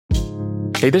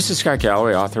Hey, this is Scott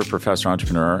Galloway, author, professor,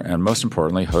 entrepreneur, and most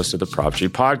importantly, host of the Prop G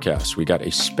podcast. We got a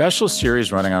special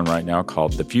series running on right now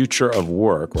called The Future of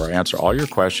Work, where I answer all your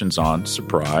questions on,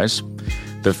 surprise,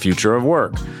 the future of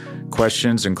work.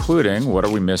 Questions including, what are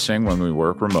we missing when we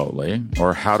work remotely?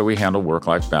 Or how do we handle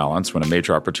work-life balance when a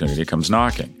major opportunity comes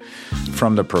knocking?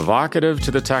 From the provocative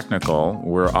to the technical,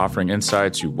 we're offering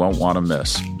insights you won't want to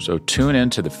miss. So tune in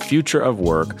to The Future of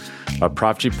Work, a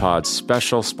Prop G Pod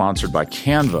special sponsored by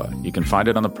Canva. You can find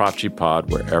it on the Prop G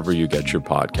Pod wherever you get your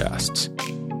podcasts.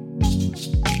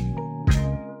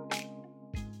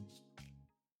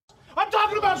 I'm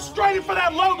talking about straining for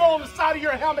that logo on the side of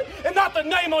your helmet and not the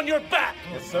name on your back.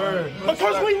 Yes, sir.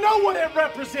 Because we know what it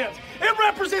represents. It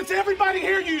represents everybody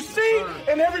here you see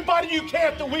and everybody you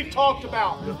can't that we've talked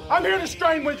about. I'm here to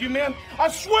strain with you, man. I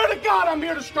swear to God, I'm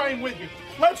here to strain with you.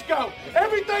 Let's go.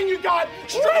 Everything you got,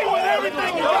 strain with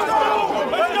everything you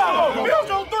got. Let's go. Bills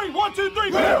on three. 1, 2,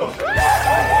 3. Bills.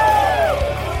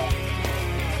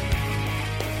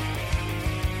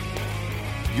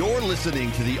 You're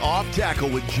listening to the Off Tackle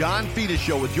with John Fina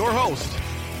show with your host,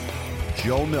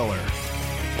 Joe Miller.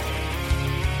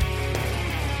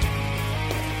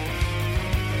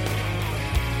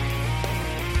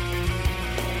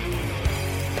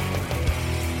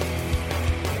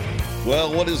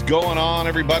 Well, what is going on,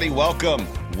 everybody? Welcome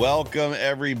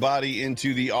everybody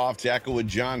into the Off Tackle with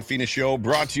John Fina show,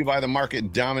 brought to you by the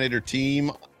Market Dominator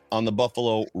team on the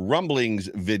Buffalo Rumblings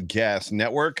Vidcast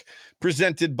Network.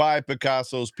 Presented by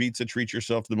Picasso's Pizza. Treat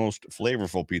yourself to the most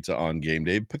flavorful pizza on game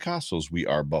day. Picasso's, we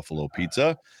are Buffalo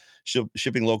Pizza.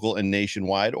 Shipping local and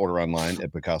nationwide. Order online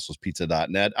at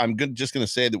picassospizza.net. I'm just going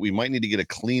to say that we might need to get a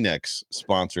Kleenex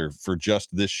sponsor for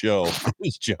just this show.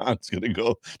 John's going to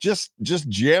go just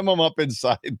jam them up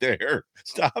inside there.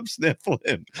 Stop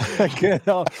sniffling. I can't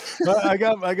help. I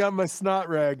got my snot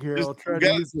rag here. I'll try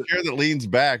to use it. Chair that leans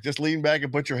back. Just lean back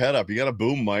and put your head up. You got a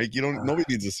boom mic. Nobody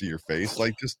needs to see your face.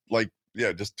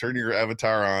 Just turn your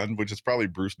avatar on, which is probably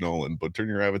Bruce Nolan, but turn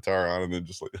your avatar on and then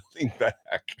just lean back.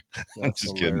 I'm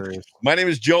just hilarious. Kidding. My name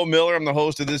is Joe Miller. I'm the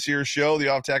host of this year's show, the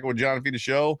Off Tackle with John Fina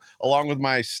show, along with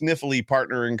my sniffly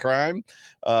partner in crime,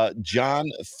 John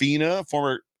Fina,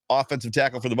 former offensive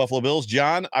tackle for the Buffalo Bills.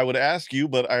 John, I would ask you,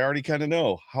 but I already kind of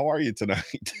know. How are you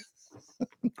tonight?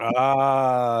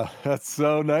 That's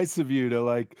so nice of you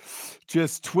to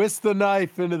just twist the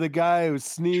knife into the guy who's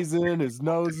sneezing. His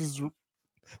nose is.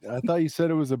 I thought you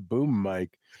said it was a boom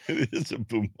mic. It is a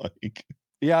boom mic.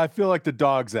 Yeah, I feel like the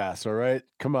dog's ass. All right,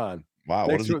 come on. Wow.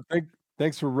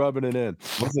 Thanks for rubbing it in.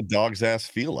 What does a dog's ass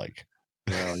feel like?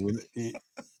 There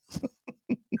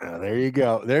you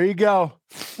go. There you go.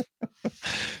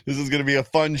 This is going to be a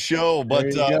fun show, but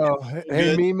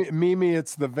hey, Mimi,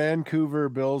 it's the Vancouver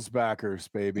Bills backers,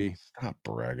 baby. Stop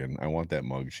bragging. I want that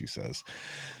mug, she says.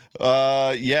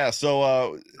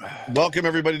 So welcome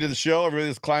everybody to the show. Everybody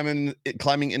that's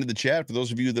climbing into the chat. For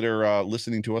those of you that are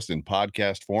listening to us in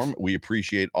podcast form, we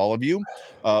appreciate all of you.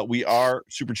 We are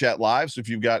Super Chat Live, so if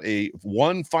you've got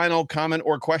one final comment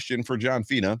or question for John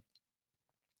Fina,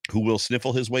 who will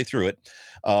sniffle his way through it,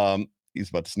 he's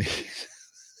about to sneeze.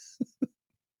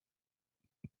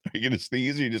 Are you going to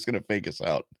sneeze or are you just going to fake us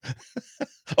out?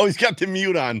 Oh, he's got the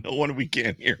mute on. No wonder we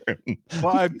can't hear him.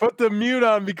 Well, I put the mute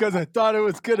on because I thought it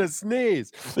was going to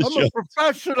sneeze. I'm a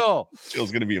professional. Show's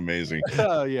going to be amazing.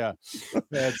 Oh, yeah.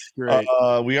 That's great.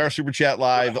 We are Super Chat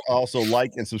Live. Also,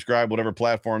 like and subscribe, whatever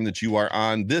platform that you are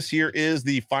on. This here is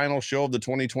the final show of the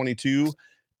 2022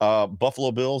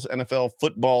 Buffalo Bills NFL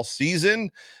football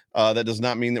season. That does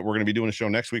not mean that we're going to be doing a show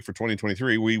next week for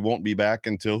 2023. We won't be back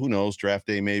until, who knows, draft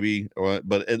day maybe,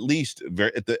 but at least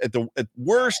at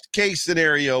worst case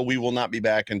scenario, we will not be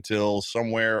back until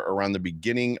somewhere around the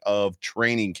beginning of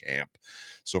training camp.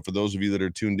 So for those of you that are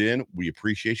tuned in, we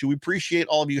appreciate you. We appreciate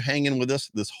all of you hanging with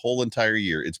us this whole entire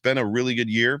year. It's been a really good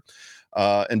year.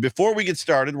 And before we get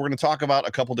started, we're going to talk about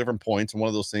a couple different points. And one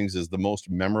of those things is the most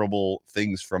memorable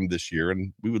things from this year.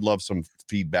 And we would love some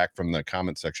feedback from the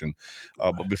comment section.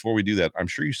 But before we do that, I'm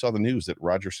sure you saw the news that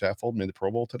Roger Saffold made the Pro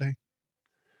Bowl today.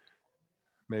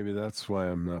 Maybe that's why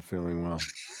I'm not feeling well.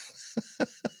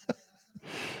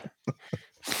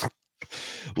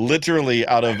 Literally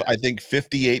out of, I think,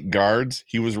 58 guards,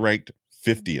 he was ranked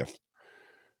 50th.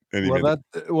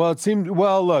 It seemed,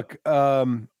 look,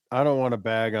 I don't want to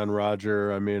bag on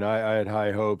Roger. I mean, I had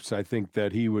high hopes. I think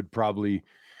that he would probably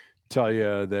tell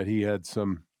you that he had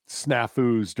some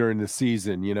snafus during the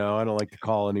season. I don't like to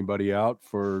call anybody out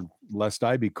for lest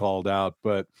I be called out,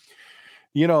 but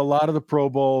a lot of the Pro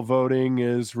Bowl voting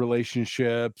is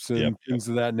relationships and things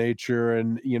of that nature.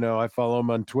 And, I follow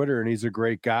him on Twitter and he's a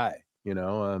great guy,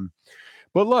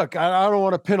 But look, I don't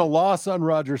want to pin a loss on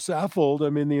Roger Saffold. I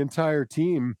mean, the entire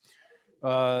team,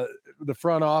 the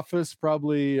front office,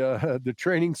 probably the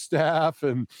training staff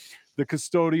and the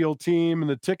custodial team and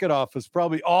the ticket office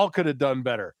probably all could have done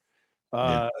better,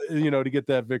 to get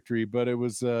that victory. But it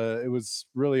was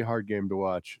really a hard game to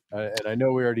watch. And I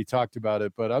know we already talked about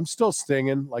it, but I'm still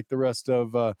stinging like the rest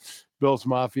of Bills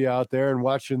Mafia out there. And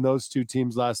watching those two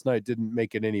teams last night didn't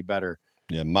make it any better.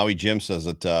 Yeah, Maui Jim says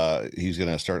that he's going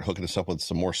to start hooking us up with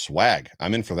some more swag.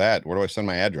 I'm in for that. Where do I send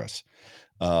my address?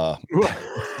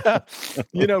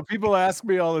 People ask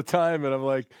me all the time, and I'm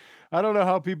like, I don't know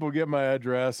how people get my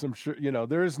address. I'm sure,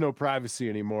 there is no privacy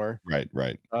anymore. Right.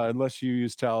 Unless you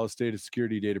use Talos Data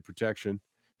Security Data Protection.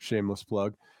 Shameless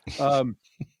plug.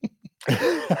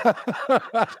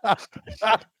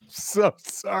 So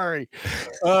sorry.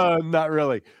 Not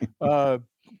really.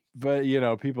 But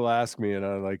people ask me, and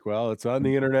I'm like, well, it's on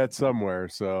the internet somewhere.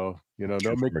 So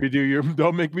don't make me do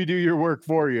your work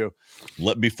for you.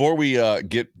 Before we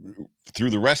get through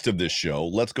the rest of this show,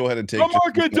 let's go ahead and take the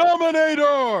Market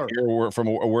Dominator. Hear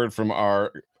a word from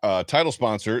our title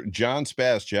sponsor, John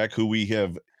Spascheck, who we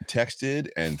have texted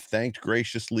and thanked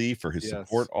graciously for his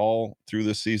support all through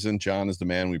this season. John is the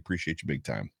man. We appreciate you big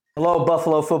time. Hello,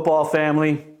 Buffalo football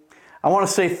family. I want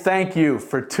to say thank you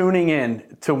for tuning in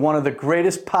to one of the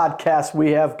greatest podcasts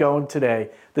we have going today,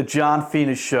 The John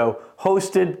Fina Show,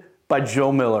 hosted by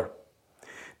Joe Miller.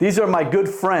 These are my good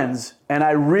friends, and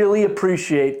I really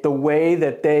appreciate the way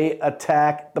that they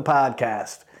attack the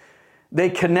podcast.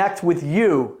 They connect with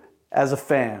you as a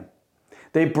fan.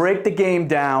 They break the game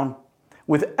down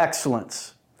with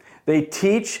excellence. They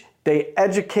teach, they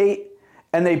educate,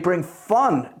 and they bring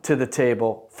fun to the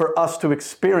table for us to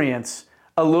experience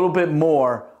a little bit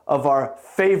more of our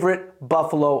favorite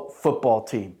Buffalo football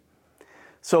team.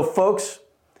 So folks,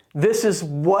 this is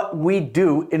what we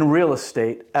do in real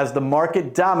estate as the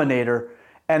Market Dominator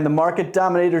and the Market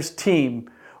Dominator's team.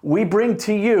 We bring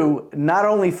to you not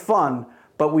only fun,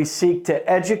 but we seek to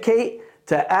educate,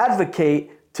 to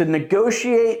advocate, to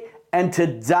negotiate, and to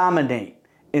dominate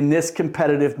in this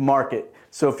competitive market.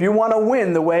 So if you want to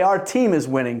win the way our team is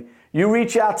winning, you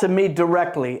reach out to me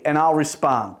directly and I'll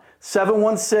respond.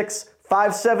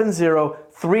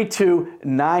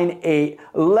 716-570-3298.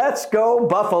 Let's go,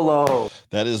 Buffalo.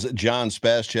 That is John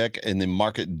Spascheck and the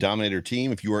Market Dominator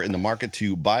team. If you are in the market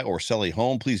to buy or sell a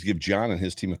home, please give John and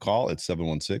his team a call at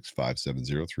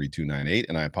 716-570-3298.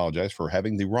 And I apologize for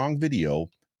having the wrong video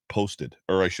posted,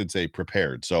 or I should say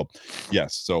prepared. So,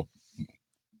 yes. So,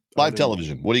 live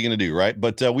television. What are you going to do, right?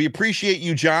 But we appreciate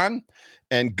you, John,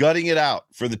 and gutting it out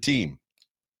for the team.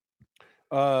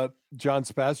 John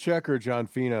Spascheck or John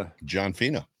Fina? John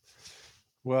Fina.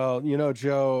 Well,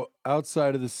 Joe,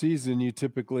 outside of the season, you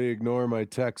typically ignore my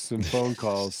texts and phone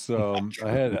calls. So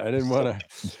I didn't want to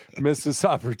miss this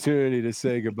opportunity to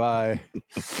say goodbye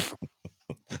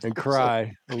and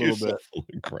cry a little bit. Full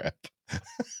of crap.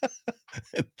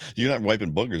 You're not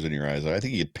wiping boogers in your eyes. I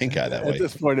think you get pink eye that way. At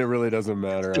this point, it really doesn't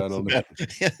matter. I don't know.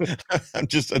 I'm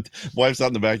just, wife's out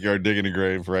in the backyard digging a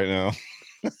grave right now.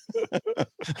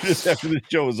 Just after the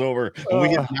show is over, when we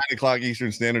hit 9:00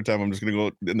 Eastern Standard Time, I'm just going to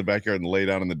go in the backyard and lay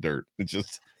down in the dirt. It's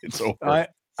over. I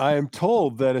am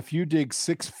told that if you dig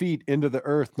 6 feet into the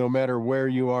earth, no matter where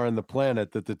you are on the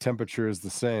planet, that the temperature is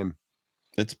the same.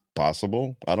 It's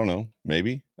possible. I don't know.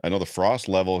 Maybe. I know the frost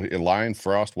level, line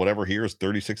frost, whatever here is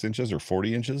 36 inches or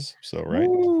 40 inches. So, right.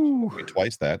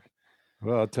 Twice that.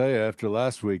 Well, I'll tell you, after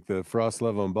last week, the frost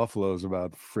level in Buffalo is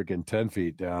about freaking 10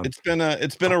 feet down. It's been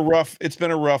a rough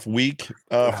week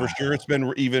for sure. It's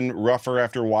been even rougher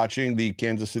after watching the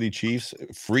Kansas City Chiefs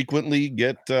frequently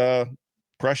get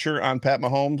pressure on Pat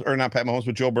Mahomes, or not Pat Mahomes,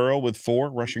 but Joe Burrow with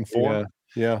rushing four.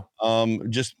 Yeah.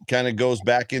 Just kind of goes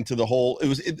back into the whole. It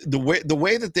was the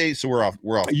way that they. So we're off.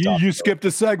 You skipped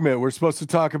a segment. We're supposed to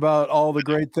talk about all the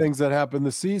great things that happened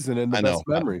this season and the best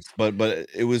memories. But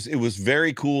it was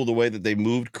very cool the way that they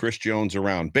moved Chris Jones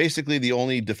around. Basically, the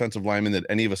only defensive lineman that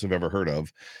any of us have ever heard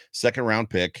of, 2nd round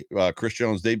pick, Chris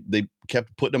Jones. They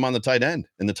kept putting him on the tight end,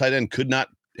 and the tight end could not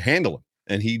handle him,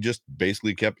 and he just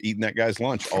basically kept eating that guy's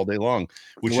lunch all day long.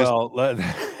 Which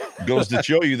goes to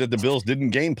show you that the Bills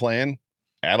didn't game plan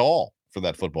at all for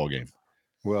that football game.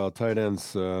 Well, tight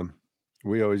ends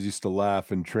We always used to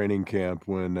laugh in training camp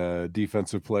when a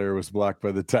defensive player was blocked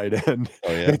by the tight end.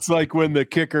 Oh, yeah. It's like when the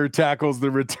kicker tackles the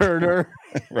returner.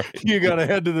 Right. You got to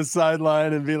head to the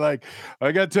sideline and be like,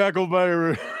 I got tackled by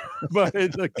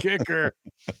the kicker.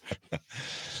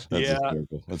 That's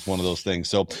hysterical. That's one of those things.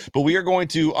 So, but we are going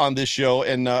to on this show,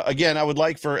 and again, I would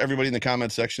like for everybody in the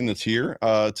comment section that's here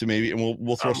to maybe, and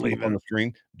we'll throw some up on the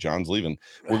screen. John's leaving.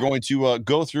 We're going to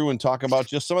go through and talk about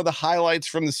just some of the highlights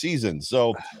from the season.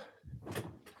 So,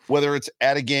 whether it's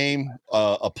at a game,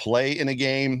 a play in a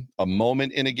game, a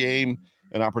moment in a game,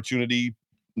 an opportunity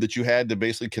that you had to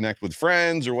basically connect with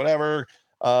friends or whatever,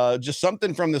 just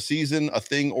something from the season, a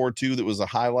thing or two that was a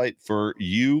highlight for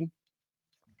you.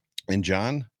 And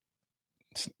John,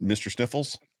 Mr.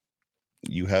 Sniffles,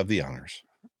 you have the honors.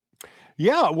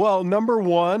 Yeah, well, number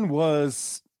one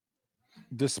was,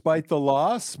 despite the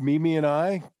loss, Mimi and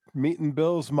I meeting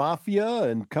Bills Mafia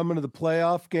and coming to the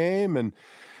playoff game, and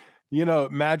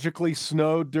it magically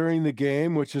snowed during the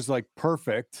game, which is like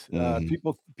perfect.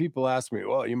 People ask me,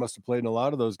 well, you must have played in a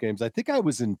lot of those games. I think I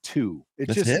was in 2.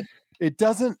 It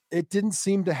didn't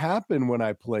seem to happen when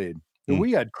I played.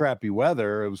 We had crappy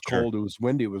weather. It was cold, it was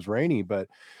windy, it was rainy, but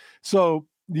so,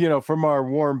 from our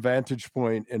warm vantage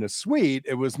point in a suite,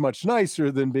 it was much nicer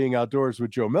than being outdoors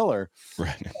with Joe Miller.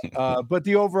 Right. But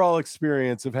the overall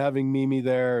experience of having Mimi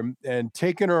there and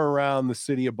taking her around the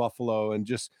city of Buffalo and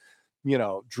just,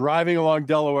 driving along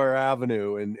Delaware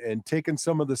Avenue and taking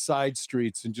some of the side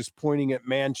streets and just pointing at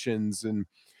mansions and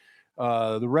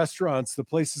the restaurants, the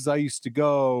places I used to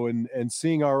go, and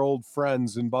seeing our old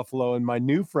friends in Buffalo and my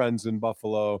new friends in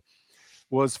Buffalo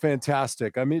was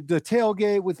fantastic. I mean, the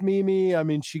tailgate with Mimi, I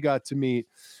mean, she got to meet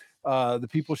the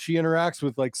people she interacts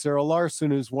with, like Sarah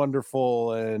Larson, who's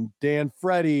wonderful, and Dan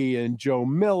Freddy and Joe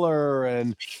Miller.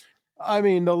 And I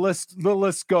mean, the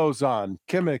list goes on.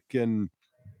 Kimmick and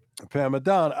Pam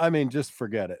Adon. I mean, just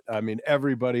forget it. I mean,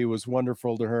 everybody was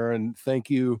wonderful to her, and thank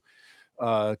you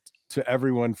to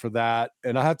everyone for that.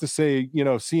 And I have to say,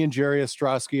 seeing Jerry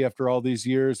Ostrowski after all these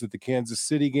years at the Kansas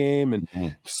City game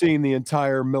and seeing the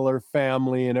entire Miller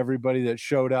family and everybody that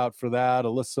showed out for that,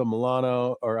 Alyssa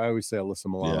Milano, or I always say Alyssa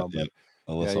Milano, but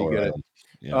Alyssa, you get it.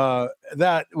 Yeah.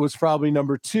 That was probably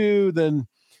number 2. Then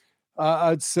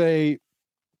I'd say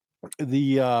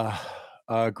the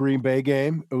Green Bay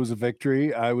game. It was a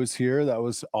victory. I was here. That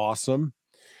was awesome.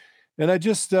 And I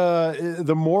just,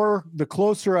 the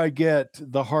closer I get,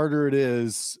 the harder it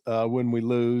is when we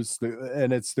lose.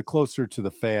 And it's the closer to the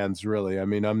fans, really. I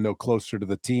mean, I'm no closer to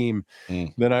the team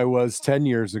than I was 10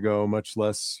 years ago, much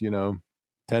less, 10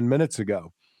 minutes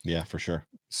ago. Yeah, for sure.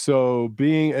 So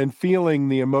being and feeling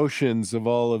the emotions of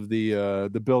all of the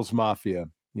Bills Mafia,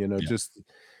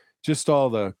 just all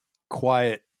the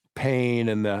quiet pain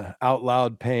and the out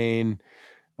loud pain.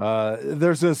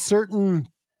 There's a certain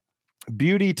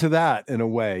beauty to that in a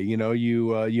way.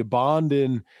 You bond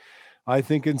in, I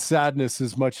think, in sadness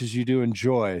as much as you do in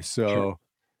joy. So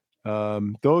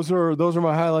those are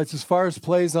my highlights. As far as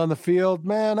plays on the field,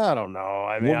 man, I don't know.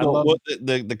 I mean,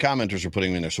 the commenters are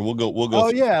putting me in there, so we'll go. Oh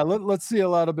yeah, let's see a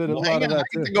lot of that. I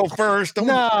get to go first.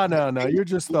 No, you're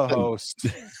just the host.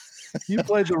 You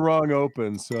played the wrong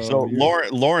open. So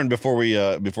Lauren, before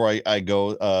I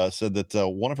go, said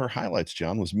that one of her highlights,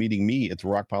 John, was meeting me at the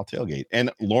Rockpile tailgate.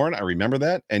 And Lauren, I remember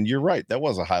that, and you're right, that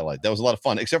was a highlight. That was a lot of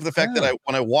fun, except for the fact that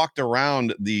when I walked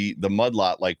around the mud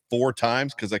lot like 4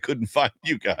 times because I couldn't find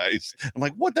you guys. I'm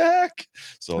like, what the heck?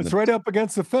 So it's right up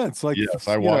against the fence. Like, yes,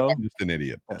 I'm just an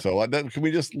idiot. So can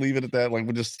we just leave it at that? Like,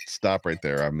 we'll just stop right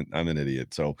there. I'm an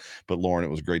idiot. So, but Lauren,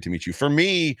 it was great to meet you. For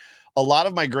me, a lot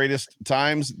of my greatest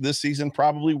times this season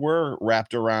probably were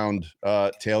wrapped around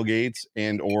tailgates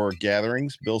and or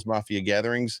gatherings, Bills Mafia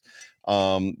gatherings.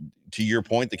 To your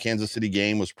point, the Kansas City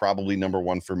game was probably number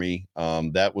 1 for me.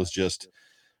 That was just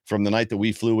from the night that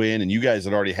we flew in, and you guys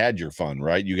had already had your fun,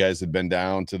 right? You guys had been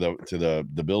down to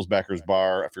the Bills backers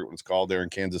bar, I forget what it's called, there in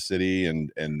Kansas City,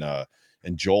 and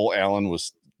Joel Allen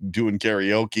was doing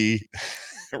karaoke,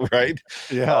 right?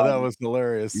 Yeah, that was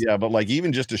hilarious. Yeah, but like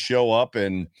even just to show up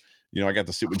and I got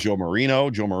to sit with Joe Marino.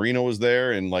 Joe Marino was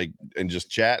there and just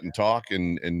chat and talk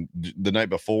and the night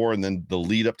before and then the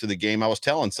lead up to the game. I was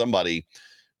telling somebody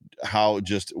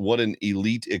what an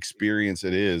elite experience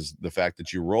it is. The fact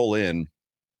that you roll in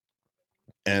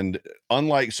and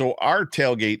so our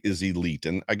tailgate is elite.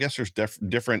 And I guess there's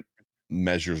different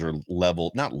measures or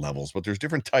not levels, but there's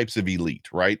different types of elite,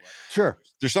 right? Sure.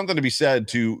 There's something to be said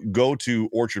to go to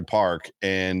Orchard Park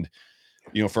and,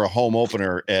 for a home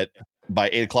opener by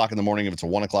 8:00 in the morning, if it's a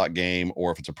 1:00 game,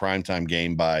 or if it's a primetime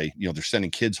game they're sending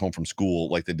kids home from school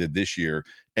like they did this year.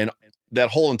 And that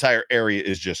whole entire area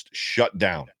is just shut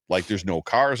down. Like there's no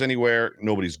cars anywhere.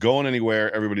 Nobody's going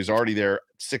anywhere. Everybody's already there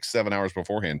 6-7 hours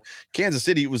beforehand. Kansas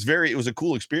City, it was a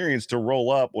cool experience to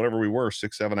roll up whatever we were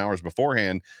 6-7 hours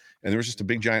beforehand. And there was just a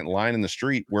big giant line in the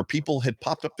street where people had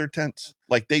popped up their tents.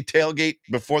 Like they tailgate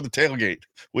before the tailgate,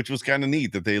 which was kind of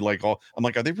neat that they like all, I'm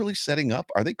like, are they really setting up?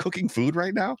 Are they cooking food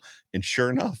right now? And sure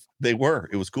enough, they were.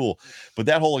 It was cool. But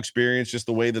that whole experience, just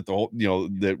the way that the whole,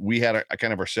 that we had a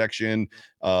kind of our section,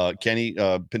 Kenny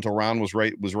Pinto Ron was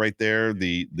right there.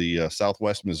 The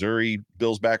Southwest Missouri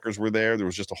Bills backers were there. There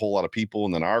was just a whole lot of people.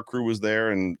 And then our crew was there.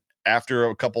 And after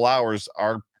a couple hours,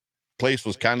 our place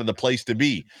was kind of the place to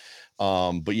be.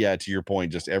 But yeah, to your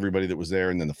point, just everybody that was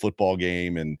there, and then the football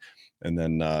game, and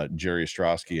then Jerry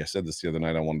Ostrowski. I said this the other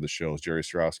night on one of the shows. Jerry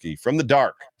Ostrowski from the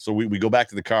dark. So we go back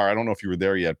to the car. I don't know if you were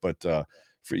there yet, but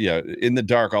in the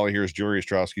dark, all I hear is Jerry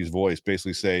Ostrowski's voice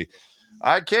basically say,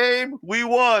 "I came, we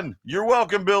won. You're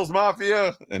welcome, Bills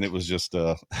Mafia." And it was just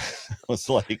it was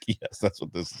like, yes, that's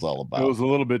what this is all about. It was a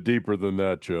little bit deeper than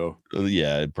that, Joe.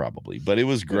 Yeah, probably, but it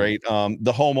was great.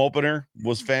 The home opener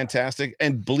was fantastic,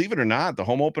 and believe it or not, the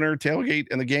home opener, tailgate,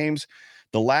 and the games,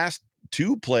 the last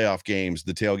 2 playoff games,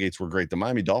 the tailgates were great. The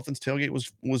Miami Dolphins tailgate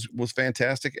was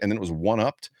fantastic, and then it was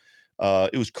one-upped.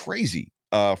 It was crazy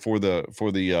for the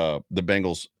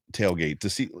Bengals tailgate to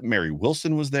see. Mary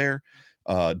Wilson was there.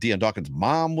 Deion Dawkins'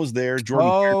 mom was there.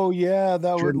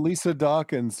 That was Lisa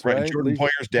Dawkins, right? Jordan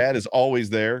Poyer's dad is always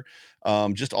there.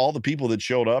 Just all the people that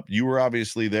showed up. You were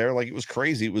obviously there. Like it was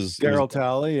crazy. It was Daryl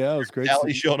Talley. Yeah, it was great.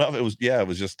 Talley showed up. It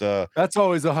was just that's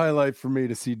always a highlight for me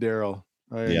to see Daryl.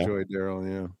 I enjoyed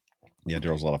Daryl. Yeah,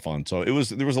 Daryl's a lot of fun. So there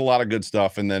was a lot of good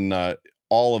stuff, and then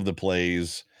all of the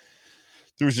plays.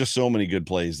 There was just so many good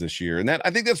plays this year. And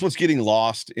I think that's what's getting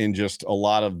lost in just a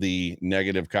lot of the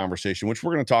negative conversation, which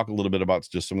we're going to talk a little bit about,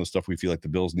 just some of the stuff we feel like the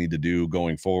Bills need to do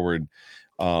going forward.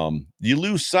 You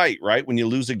lose sight, right? When you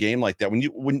lose a game like that,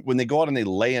 when they go out and they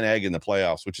lay an egg in the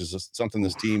playoffs, which is something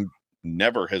this team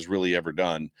never has really ever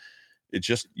done. It's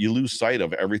just, you lose sight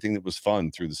of everything that was fun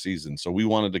through the season. So we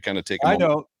wanted to kind of take a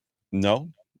moment. No,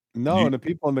 and the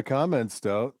people in the comments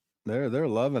don't. They're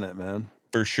loving it, man.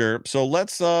 For sure. So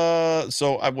let's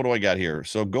what do I got here?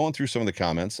 So going through some of the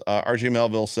comments, RJ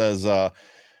Melville says,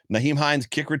 Nyheim Hines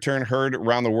kick return heard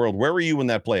around the world. Where were you when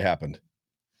that play happened?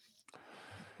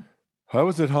 I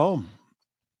was at home.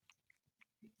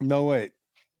 No, wait.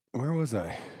 Where was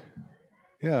I?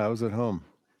 Yeah, I was at home.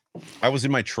 I was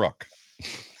in my truck.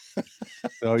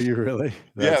 Oh, you really?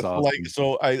 That's awesome.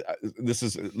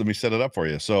 Let me set it up for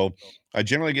you. So I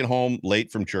generally get home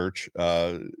late from church.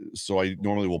 So I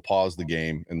normally will pause the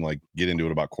game and like get into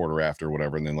it about quarter after or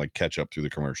whatever, and then like catch up through the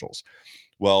commercials.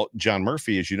 Well, John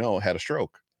Murphy, as you know, had a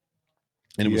stroke.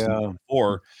 And it was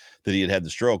before that he had the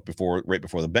stroke right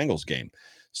before the Bengals game.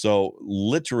 So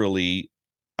literally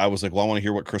I was like, well, I want to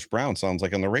hear what Chris Brown sounds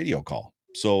like on the radio call.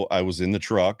 So I was in the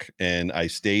truck and I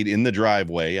stayed in the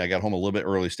driveway. I got home a little bit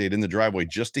early, stayed in the driveway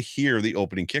just to hear the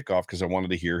opening kickoff because I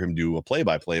wanted to hear him do a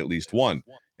play-by-play, at least one.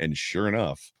 And sure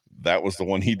enough, that was the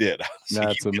one he did.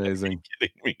 That's amazing.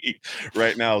 Kidding me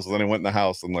right now. So then I went in the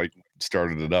house and like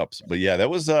started it up. But yeah, that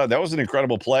was an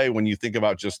incredible play when you think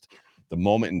about just the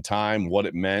moment in time, what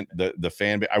it meant, the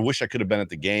fan base. I wish I could have been at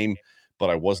the game, but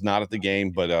I was not at the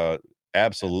game. But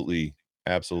absolutely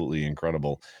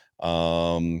incredible.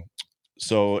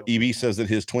 So EB says that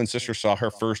his twin sister saw her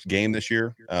first game this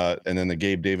year, and then the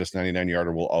Gabe Davis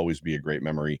 99-yarder will always be a great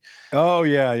memory. Oh,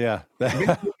 yeah.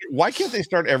 Why can't they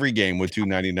start every game with 2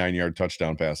 99-yard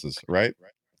touchdown passes, right?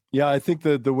 Yeah, I think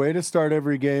the way to start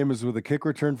every game is with a kick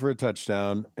return for a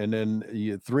touchdown, and then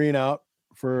you 3 and out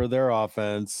for their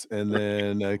offense, and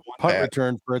then a punt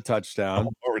return for a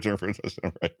touchdown.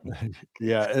 Right?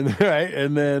 Yeah,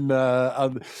 and then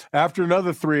after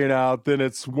another 3 and out, then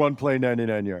it's one play,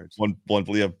 99 yards. One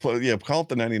play, call it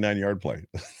the 99-yard play.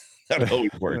 That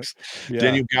always works. Yeah.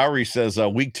 Daniel Gowrie says,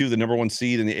 week 2, the number 1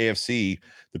 seed in the AFC,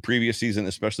 the previous season,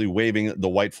 especially waving the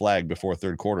white flag before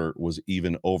third quarter was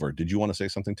even over. Did you want to say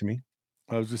something to me?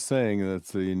 I was just saying that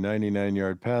the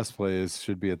 99-yard pass plays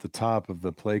should be at the top of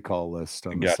the play call list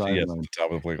on the sideline. Yes, the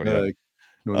top of the play call.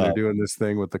 When they're doing this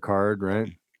thing with the card, right?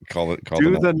 Call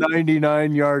do the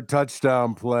 99-yard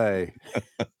touchdown play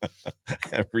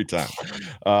every time.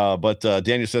 But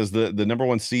Daniel says the number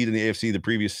 1 seed in the AFC the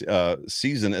previous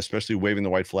season, especially waving the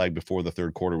white flag before the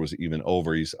third quarter was even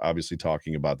over. He's obviously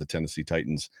talking about the Tennessee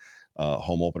Titans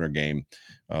home opener game,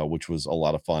 which was a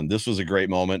lot of fun. This was a great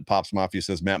moment. Pops Mafia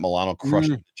says Matt Milano crushed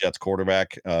the Jets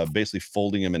quarterback, basically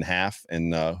folding him in half.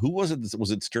 And who was it?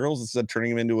 Was it Sturls that said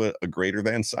turning him into a greater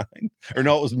than sign? Or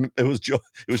no, it was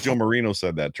Joe Marino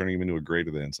said that, turning him into a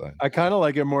greater than sign. I kind of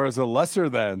like it more as a lesser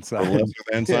than sign. A lesser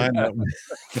than sign.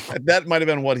 That might have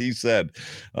been what he said.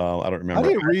 I don't remember. I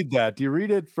didn't read that. Do you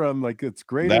read it from like it's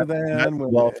greater than?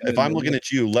 Well, if I'm looking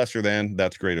at you, lesser than,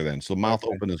 that's greater than. So mouth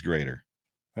open is greater.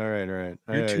 All right.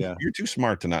 You're too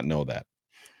smart to not know that.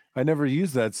 I never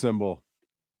use that symbol.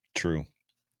 True.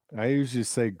 I usually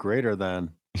say greater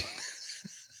than.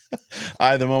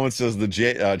 The moment says the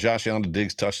Josh Allen to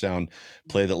Diggs touchdown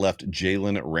play that left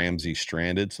Jalen Ramsey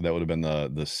stranded. So that would have been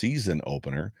the season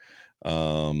opener.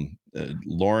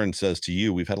 Lauren says to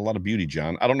you, we've had a lot of beauty,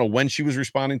 John. I don't know when she was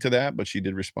responding to that, but she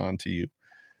did respond to you.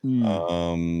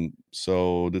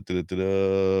 So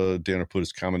Danner put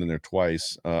his comment in there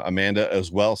twice. Amanda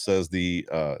as well says the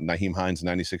Nyheim Hines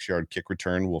 96-yard kick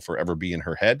return will forever be in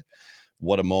her head.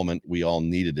 What a moment. We all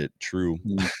needed it. True.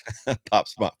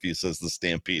 Pops Mafia says the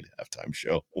Stampede halftime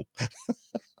show.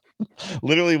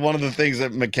 Literally one of the things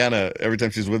that McKenna, every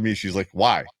time she's with me, she's like,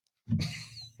 why?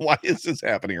 Why is this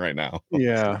happening right now?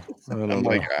 Yeah. I'm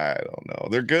like, I don't know.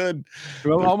 They're good.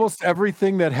 Well, almost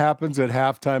everything that happens at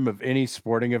halftime of any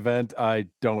sporting event, I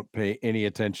don't pay any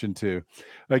attention to.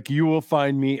 Like you will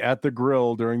find me at the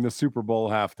grill during the Super Bowl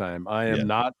halftime. I am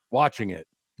not watching it.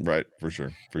 Right, for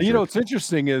sure. What's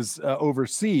interesting is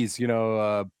overseas,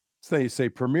 say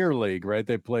Premier League, right?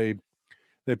 They play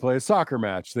a soccer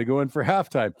match. They go in for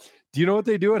halftime. Do you know what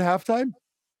they do at halftime?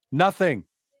 Nothing.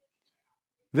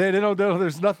 They don't know.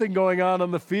 There's nothing going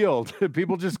on the field.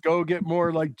 People just go get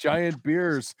more like giant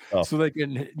beers so they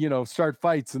can, start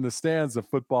fights in the stands of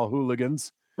football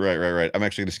hooligans. Right. I'm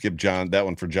actually going to skip that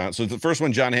one for John. So the first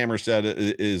one John Hammer said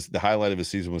is the highlight of his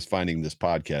season was finding this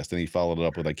podcast. And he followed it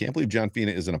up with, I can't believe John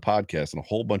Fina is in a podcast and a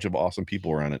whole bunch of awesome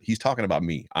people are on it. He's talking about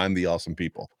me. I'm the awesome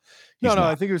people. No,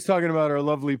 I think he was talking about our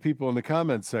lovely people in the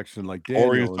comments section, like Daniel,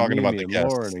 or he was talking about the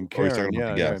guests. Lauren and Karen. Or he's talking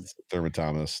about the guests. Thurman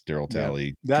Thomas, Daryl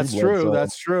Talley. That's true.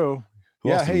 That's true.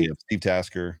 Hey, Steve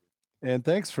Tasker. And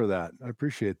thanks for that. I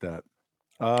appreciate that.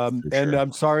 And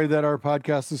I'm sorry that our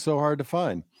podcast is so hard to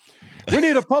find. We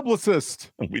need a publicist.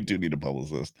 We do need a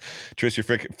publicist. Tricia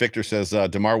Fichter says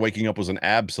DeMar waking up was an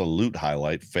absolute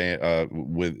highlight.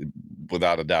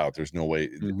 Without a doubt. There's no way.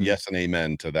 Yes and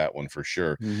amen to that one for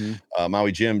sure.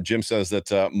 Maui Jim says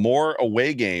that more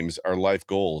away games are life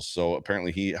goals. So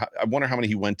apparently I wonder how many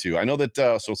he went to. I know that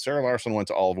so Sarah Larson went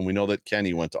to all of them. We know that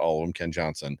Kenny went to all of them, Ken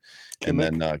Johnson. And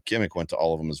then Kimmick went to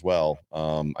all of them as well.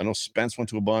 I know Spence went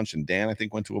to a bunch and Dan I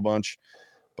think went to a bunch.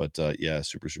 But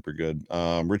super, super good.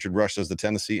 Richard Rush says the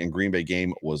Tennessee and Green Bay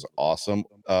game was awesome.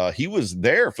 He was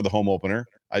there for the home opener.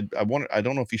 I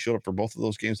don't know if he showed up for both of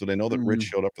those games, but I know that Rich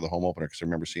showed up for the home opener because I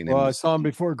remember seeing him. Well, I saw him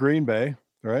before Green Bay,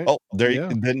 right? Oh, then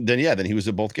he was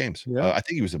at both games. I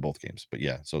think he was at both games, but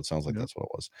so it sounds like that's what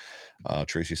it was.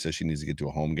 Tracy says she needs to get to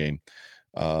a home game.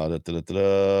 Karen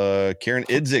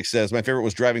Idzik says my favorite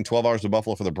was driving 12 hours to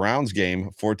Buffalo for the Browns game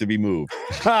for it to be moved.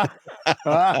 I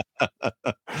got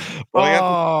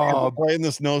to play in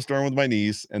the snowstorm with my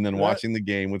niece and then watching the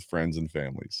game with friends and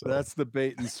family. So that's the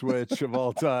bait and switch of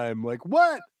all time. Like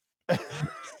what?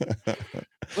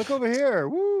 Look over here.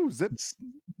 Woo, zips.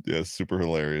 Yeah, super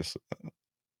hilarious.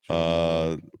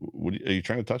 Are you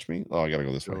trying to touch me? Oh, I gotta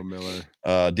go this way.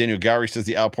 Miller. Daniel Gowrie says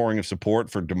the outpouring of support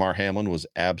for DeMar Hamlin was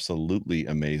absolutely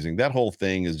amazing. That whole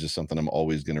thing is just something I'm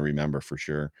always going to remember for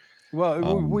sure.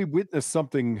 Well, we witnessed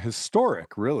something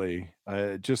historic, really.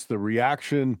 Just the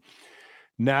reaction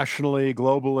nationally,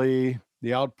 globally,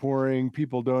 the outpouring,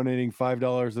 people donating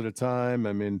 $5 at a time.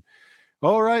 I mean,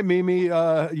 all right, Mimi,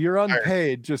 you're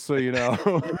unpaid, just so you know.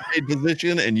 Unpaid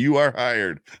position, and you are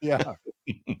hired. Yeah.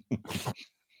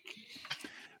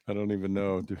 I don't even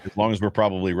know. As long as we're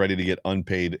probably ready to get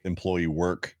unpaid employee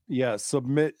work. Yeah,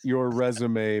 submit your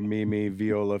resume, Mimi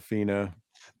Viola Fina.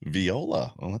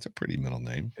 Viola. Oh, that's a pretty middle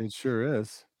name. It sure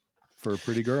is. For a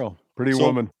pretty girl. Pretty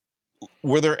woman.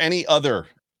 Were there any other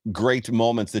great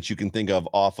moments that you can think of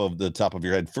off of the top of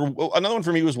your head? Another one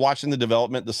for me was watching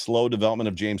the slow development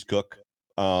of James Cook.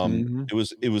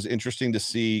 It was interesting to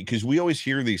see because we always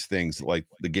hear these things like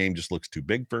the game just looks too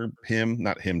big for him,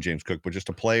 not him, James Cook, but just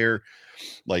a player.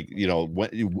 Like,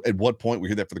 at what point we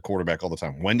hear that for the quarterback all the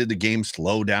time. When did the game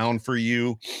slow down for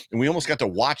you? And we almost got to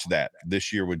watch that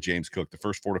this year with James Cook. The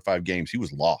first 4 to 5 games, he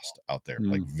was lost out there,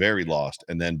 like very lost.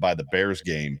 And then by the Bears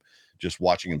game, just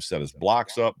watching him set his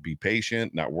blocks up, be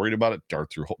patient, not worried about it,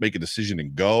 dart through, make a decision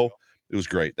and go. It was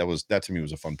great. That to me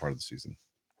was a fun part of the season.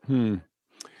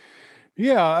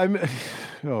 Yeah,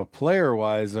 player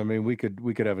wise, I mean, we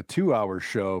could have a 2-hour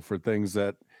show for things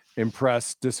that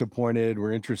impressed, disappointed,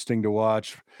 were interesting to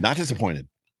watch. Not disappointed.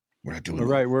 We're not doing All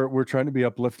right. We're trying to be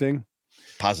uplifting.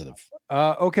 Positive.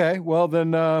 Okay. Well,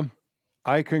 then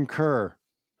I concur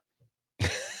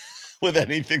with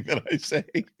anything that I say.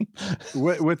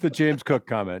 with the James Cook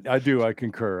comment. I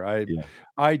concur.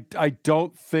 I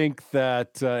don't think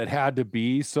that it had to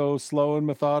be so slow and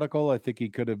methodical. I think he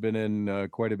could have been in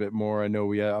quite a bit more. I know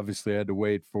we obviously had to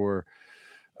wait for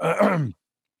him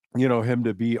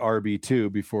to be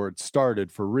RB2 before it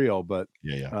started for real, but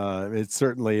it's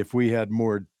certainly, if we had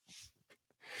more,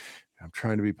 I'm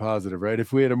trying to be positive, right?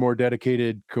 If we had a more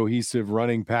dedicated, cohesive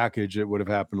running package, it would have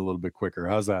happened a little bit quicker.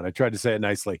 How's that? I tried to say it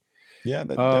nicely. Yeah,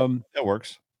 that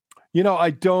works.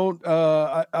 I don't,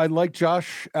 I like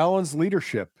Josh Allen's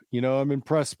leadership. I'm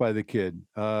impressed by the kid.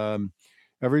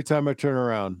 Every time I turn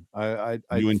around,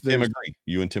 You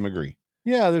and Tim agree.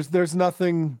 Yeah, there's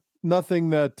nothing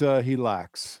that he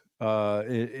lacks.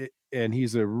 And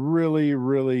he's a really,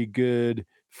 really good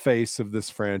face of this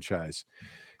franchise.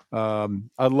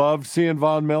 I loved seeing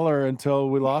Von Miller until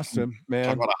we lost him, man.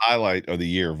 Talk about a highlight of the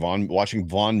year, watching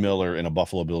Von Miller in a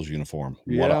Buffalo Bills uniform.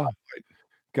 What a highlight.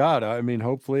 God, I mean,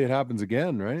 hopefully it happens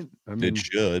again, right? I mean, it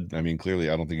should. I mean, clearly,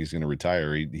 I don't think he's going to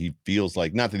retire. He feels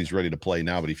like, not that he's ready to play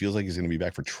now, but he feels like he's going to be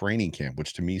back for training camp,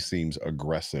 which to me seems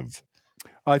aggressive.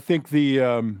 I think the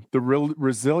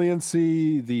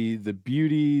resiliency, the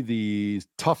beauty, the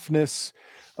toughness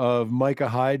of Micah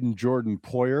Hyde and Jordan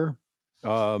Poyer,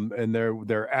 and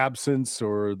their absence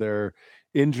or their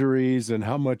injuries, and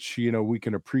how much we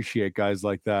can appreciate guys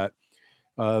like that.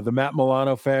 The Matt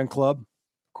Milano fan club,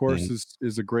 of course,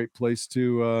 is a great place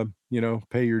to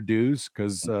pay your dues,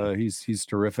 because he's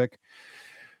terrific.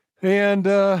 And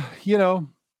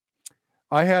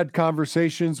I had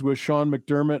conversations with Sean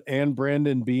McDermott and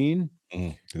Brandon Beane.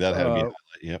 That had to be a highlight,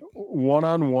 yep.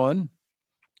 One-on-one.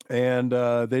 And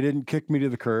they didn't kick me to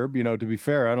the curb. To be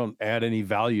fair, I don't add any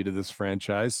value to this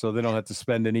franchise, so they don't have to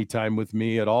spend any time with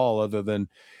me at all other than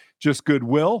just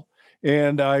goodwill.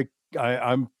 And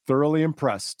I'm thoroughly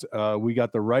impressed. We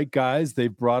got the right guys.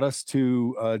 They've brought us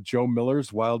to Joe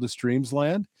Miller's wildest dreams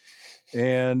land.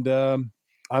 And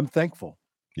I'm thankful.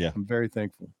 Yeah. I'm very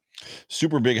thankful.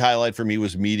 Super big highlight for me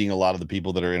was meeting a lot of the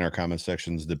people that are in our comment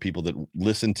sections, the people that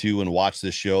listen to and watch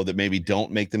this show that maybe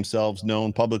don't make themselves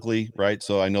known publicly, right?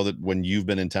 So I know that when you've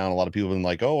been in town, a lot of people have been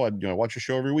like, "Oh, I watch your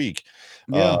show every week."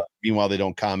 Yeah. Meanwhile, they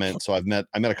don't comment. So I met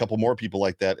a couple more people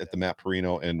like that at the Matt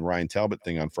Perino and Ryan Talbot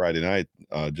thing on Friday night.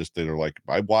 Just that are like,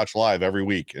 I watch live every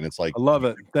week, and it's like, I love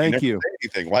it. Thank you.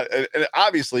 Anything? And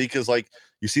obviously, because like,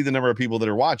 you see the number of people that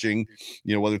are watching,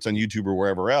 whether it's on YouTube or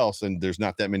wherever else, and there's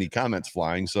not that many comments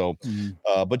flying. So,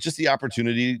 but just the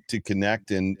opportunity to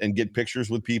connect and get pictures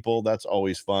with people, that's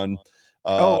always fun.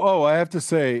 I have to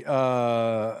say,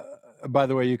 by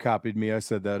the way, you copied me. I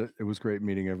said that it was great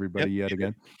meeting everybody yet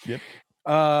again. Yep.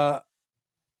 The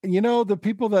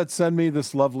people that send me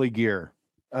this lovely gear,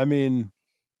 I mean,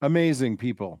 amazing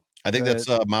people. I think that's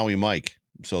Maui Mike.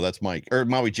 So that's Mike, or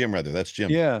Maui Jim rather. That's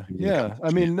Jim. Yeah. I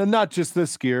mean, not just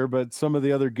this gear, but some of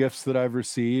the other gifts that I've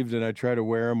received, and I try to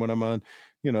wear them when I'm on,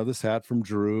 this hat from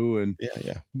Drew and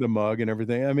the mug and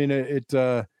everything. I mean, it's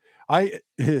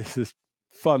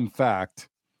fun fact.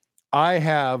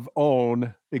 I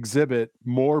exhibit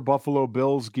more Buffalo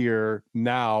Bills gear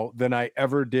now than I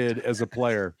ever did as a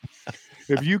player.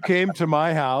 If you came to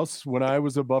my house when I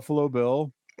was a Buffalo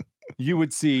Bill, you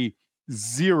would see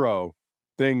zero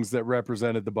things that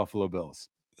represented the Buffalo Bills.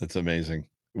 That's amazing.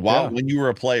 When you were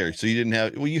a player, so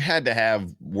you had to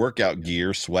have workout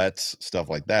gear, sweats, stuff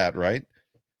like that, right?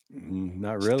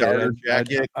 Not really. Starter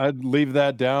jacket. I'd leave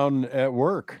that down at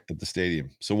work at the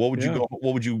stadium. So what would you go?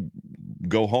 What would you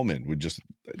go home in? With just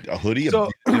a hoodie? A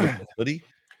hoodie?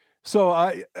 So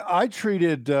I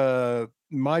treated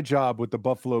my job with the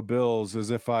Buffalo Bills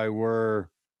as if I were,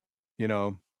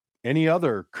 any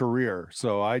other career.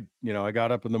 So I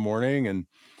got up in the morning and,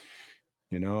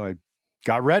 I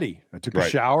got ready. I took a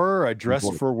shower. I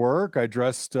dressed for work. I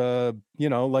dressed,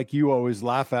 like you always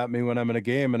laugh at me when I'm in a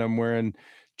game and I'm wearing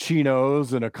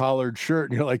chinos and a collared shirt,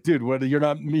 and you're like, dude, you're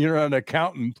not an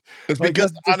accountant. It's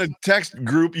because on a text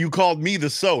group you called me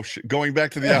the Soch, going back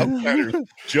to the Outsiders.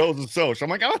 Joe's the Soch. I'm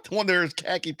like, I'm not the one that wears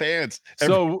khaki pants.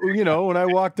 So when I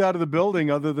walked out of the building,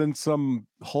 other than some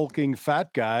hulking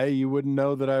fat guy, you wouldn't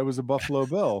know that I was a Buffalo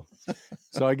Bill.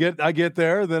 So I get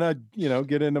there, then I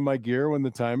get into my gear when the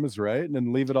time is right, and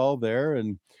then leave it all there.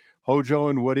 And Hojo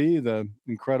and Woody, the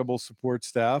incredible support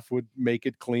staff, would make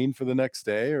it clean for the next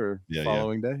day or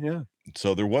following day. Yeah.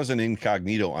 So there was an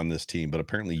incognito on this team, but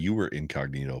apparently you were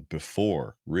incognito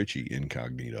before Richie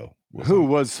Incognito. Who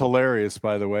was hilarious,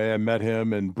 by the way. I met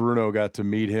him and Bruno got to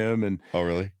meet him. And oh,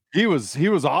 really? He was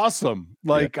awesome.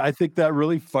 Like, I think that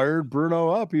really fired Bruno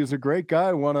up. He was a great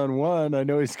guy one-on-one. I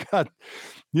know he's got,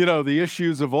 the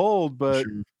issues of old, but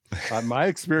my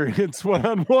experience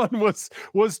one-on-one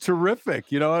was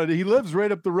terrific. And he lives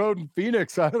right up the road in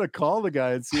Phoenix. I had to call the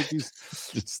guy and see if he's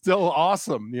still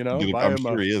awesome. I'm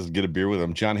sure he is. Get a beer with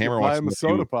him. John Hammer wants to know a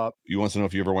soda pop. You wants to know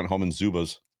if you ever went home in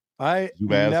Zubaz. I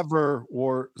never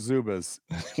wore Zubaz.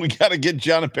 We got to get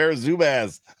John a pair of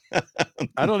Zubaz.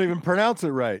 I don't even pronounce it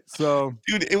right. So,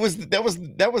 dude,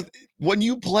 that was when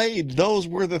you played. Those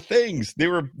were the things. They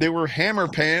were hammer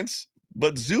pants,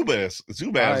 but Zubaz.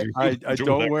 I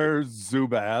don't wear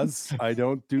Zubaz. I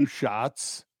don't do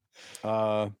shots. There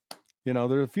are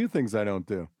a few things I don't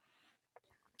do.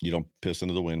 You don't piss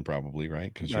into the wind, probably,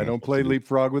 right? Because I don't play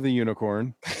leapfrog with a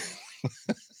unicorn.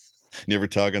 Never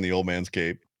tug on the old man's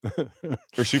cape.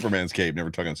 Or Superman's cape. Never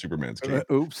tug on Superman's cape.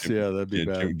 Oops, that'd be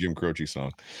bad. Jim Croce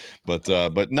song. But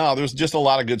no, there's just a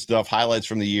lot of good stuff, highlights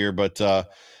from the year. But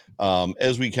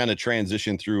as we kind of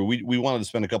transition through, we wanted to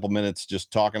spend a couple minutes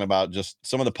just talking about just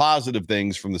some of the positive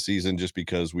things from the season, just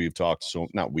because we've talked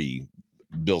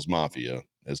Bills Mafia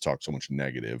has talked so much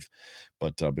negative.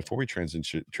 But before we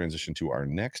transition to our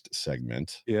next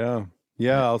segment,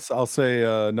 I'll say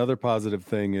another positive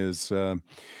thing is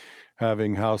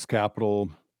having House Capital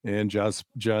and John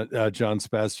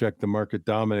Spascheck, the market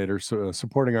dominator,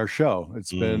 supporting our show.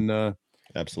 It's been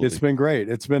absolutely, it's been great.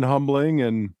 It's been humbling,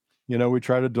 and we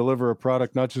try to deliver a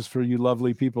product not just for you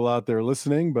lovely people out there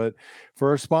listening, but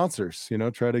for our sponsors.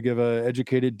 Try to give a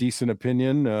educated, decent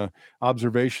opinion,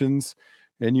 observations,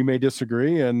 and you may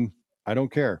disagree, and I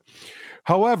don't care.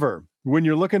 However, when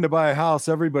you're looking to buy a house,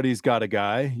 everybody's got a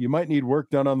guy. You might need work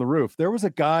done on the roof. There was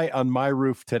a guy on my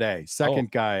roof today.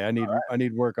 Guy. I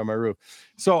need work on my roof.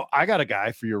 So I got a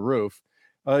guy for your roof.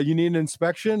 You need an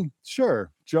inspection?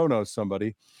 Sure. Joe knows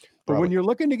somebody. But when you're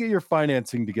looking to get your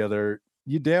financing together,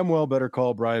 you damn well better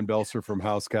call Brian Belser from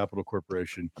House Capital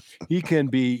Corporation. He can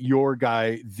be your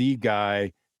guy, the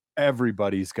guy,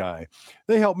 everybody's guy.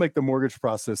 They help make the mortgage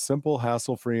process simple,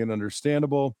 hassle-free, and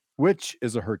understandable, which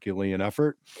is a Herculean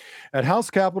effort. At House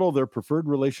Capital, their preferred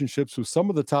relationships with some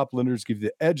of the top lenders give you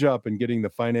the edge up in getting the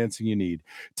financing you need.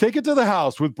 Take it to the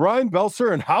house with Brian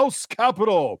Belser and House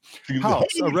Capital. House,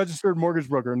 a registered mortgage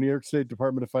broker, New York State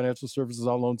Department of Financial Services,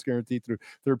 all loans guaranteed through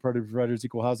third-party providers,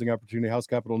 equal housing opportunity. House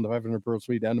Capital in the 500 Pearl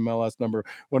Suite, NMLS number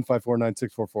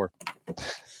 1549644.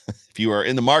 If you are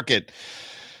in the market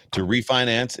to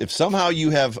refinance, if somehow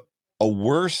you have a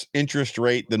worse interest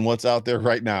rate than what's out there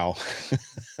right now,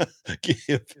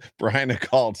 give Brian a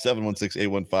call at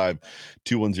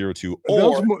 716-815-2102.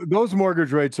 Or those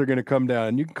mortgage rates are going to come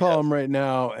down. You can call them right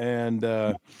now.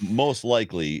 And most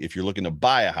likely, if you're looking to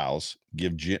buy a house,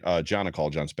 give John a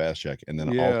call, John Spascheck, and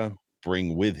then I'll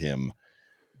bring with him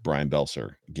Brian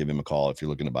Belser. Give him a call if you're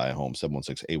looking to buy a home,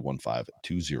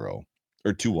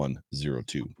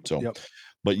 716-815-2102. So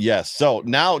But yes, so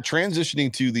now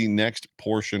transitioning to the next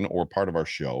portion or part of our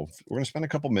show, we're going to spend a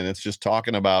couple minutes just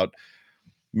talking about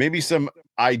maybe some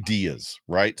ideas,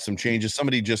 right? Some changes.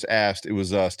 Somebody just asked, it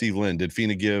was Steve Lynn, did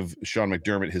Fina give Sean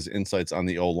McDermott his insights on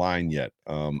the O-line yet?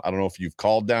 I don't know if you've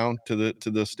called down to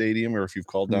the stadium or if you've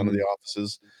called down to the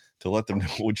offices to let them know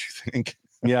what you think.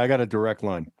 Yeah, I got a direct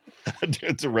line.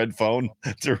 It's a red phone.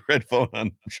 It's a red phone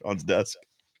on Sean's desk.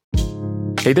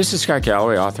 Hey, this is Scott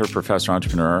Galloway, author, professor,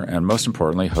 entrepreneur, and most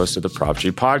importantly, host of the Prop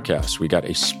G podcast. We got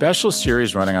a special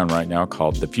series running on right now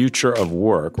called The Future of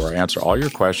Work, where I answer all your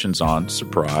questions on,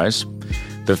 surprise,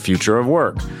 the future of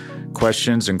work.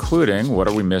 Questions including, what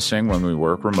are we missing when we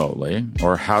work remotely?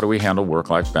 Or how do we handle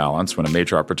work-life balance when a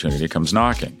major opportunity comes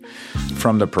knocking?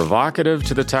 From the provocative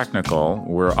to the technical,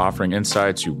 we're offering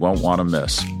insights you won't want to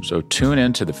miss. So tune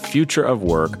in to The Future of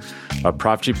Work, a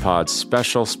Prop G Pod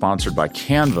special sponsored by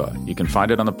Canva. You can find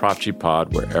it on the Prop G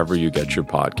Pod wherever you get your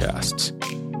podcasts.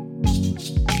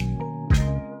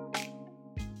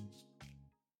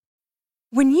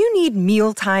 When you need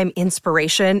mealtime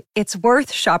inspiration, it's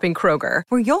worth shopping Kroger,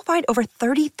 where you'll find over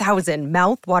 30,000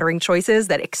 mouth-watering choices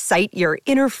that excite your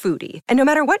inner foodie. And no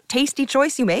matter what tasty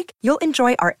choice you make, you'll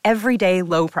enjoy our everyday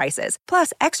low prices,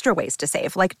 plus extra ways to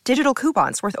save, like digital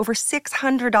coupons worth over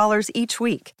 $600 each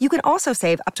week. You can also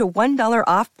save up to $1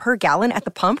 off per gallon at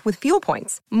the pump with fuel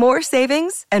points. More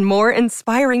savings and more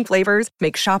inspiring flavors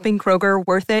make shopping Kroger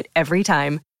worth it every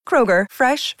time. Kroger,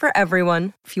 fresh for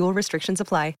everyone. Fuel restrictions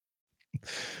apply.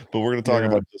 But we're going to talk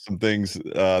about some things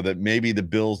that maybe the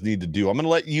Bills need to do. I'm going to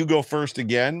let you go first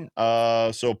again.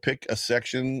 So pick a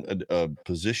section, a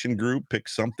position group, pick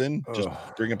something. Just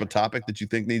bring up a topic that you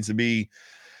think needs to be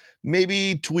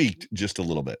maybe tweaked just a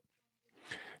little bit.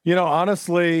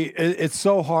 Honestly, it's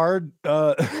so hard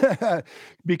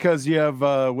because you have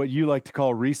what you like to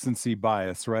call recency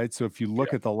bias, right? So if you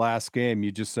look at the last game,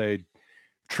 you just say,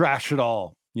 trash it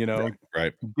all,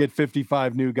 right. Get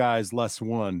 55 new guys, less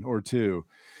 1 or 2.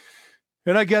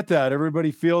 And I get that.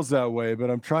 Everybody feels that way, but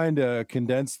I'm trying to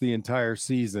condense the entire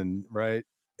season, right?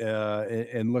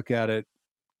 And look at it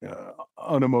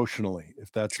unemotionally,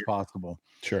 if that's possible.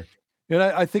 Sure. And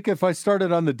I think if I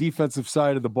started on the defensive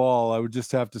side of the ball, I would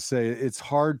just have to say it's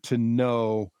hard to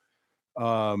know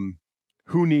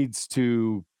who needs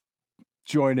to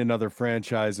join another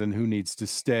franchise and who needs to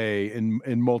stay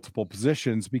in multiple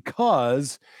positions,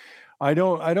 because I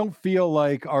don't feel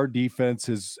like our defense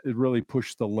has really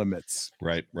pushed the limits.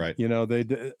 Right.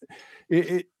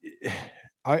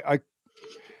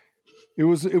 It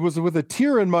was with a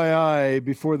tear in my eye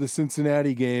before the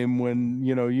Cincinnati game when,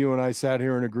 you and I sat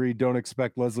here and agreed, don't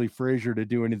expect Leslie Frazier to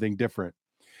do anything different.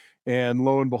 And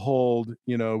lo and behold,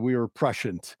 we were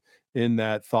prescient in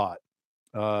that thought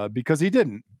because he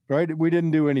didn't, right? We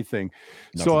didn't do anything.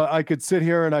 Nothing. So I could sit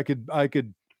here and I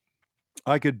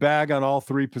could bag on all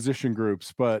 3 position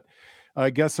groups, but I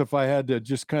guess if I had to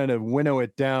just kind of winnow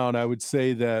it down, I would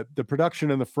say that the production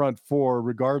in the front 4,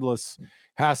 regardless,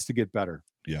 has to get better.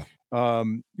 Yeah.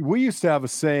 We used to have a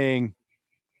saying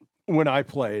when I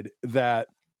played that,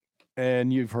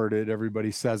 and you've heard it,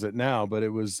 everybody says it now, but it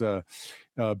was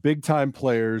big time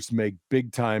players make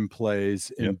big time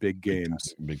plays in big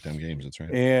games. Big time games, that's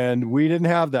right. And we didn't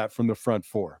have that from the front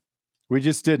 4. We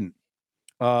just didn't.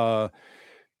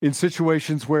 In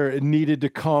situations where it needed to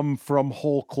come from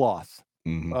whole cloth,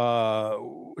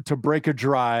 to break a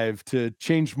drive, to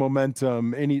change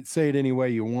momentum, say it any way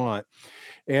you want.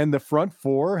 And the front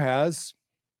 4 has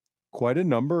quite a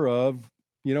number of,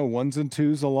 1s and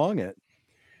 2s along it.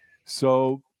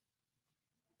 So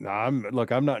I'm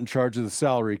not in charge of the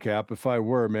salary cap. If I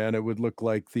were, man, it would look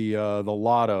like the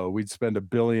lotto. We'd spend $1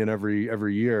 billion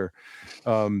every year.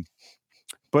 But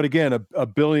again, a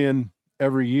 $1 billion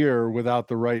every year without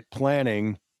the right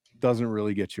planning doesn't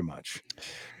really get you much.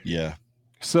 Yeah.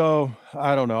 So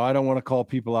I don't know. I don't want to call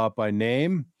people out by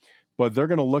name, but they're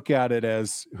going to look at it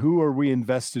as, who are we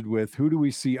invested with? Who do we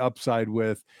see upside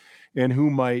with? And who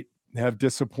might have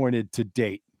disappointed to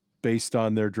date based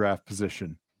on their draft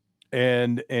position,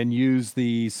 and use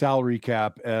the salary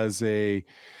cap as a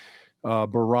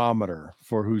barometer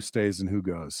for who stays and who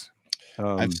goes.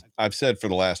 I've said for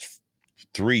the last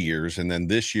 3 years, and then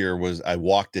this year I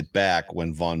walked it back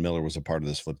when Von Miller was a part of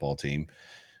this football team,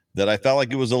 that I felt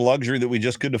like it was a luxury that we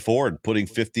just couldn't afford, putting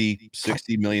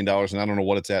 $50-60 million, and I don't know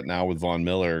what it's at now with Von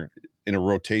Miller, in a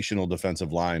rotational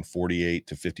defensive line, 48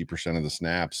 to 50% of the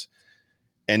snaps.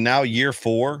 And now year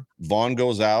 4, Vaughn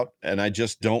goes out, and I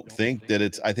just don't think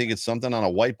that I think it's something on a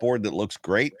whiteboard that looks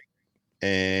great,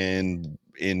 and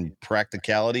in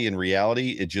practicality and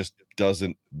reality, it just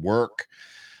doesn't work.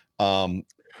 And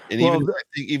I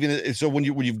think even so, when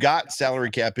you've got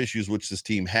salary cap issues, which this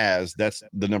team has, that's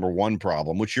the number 1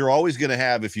 problem, which you're always going to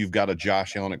have if you've got a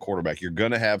Josh Allen at quarterback. You're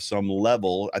going to have some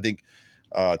level. I think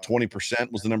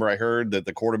 20% was the number I heard, that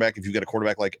the quarterback, if you've got a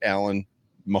quarterback like Allen,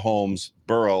 Mahomes,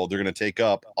 Burrow, they're going to take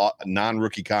up a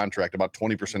non-rookie contract, about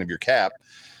 20% of your cap.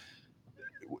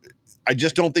 I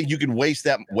just don't think you can waste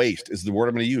is the word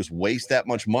I'm going to use, waste that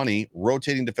much money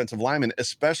rotating defensive linemen,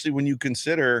 especially when you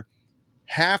consider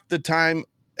half the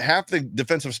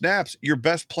defensive snaps, your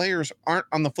best players aren't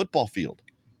on the football field.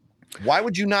 Why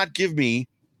would you not give me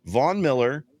Von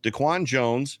Miller, Daquan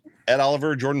Jones, Ed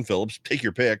Oliver, Jordan Phillips, take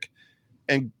your pick,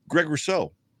 and Greg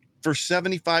Rousseau for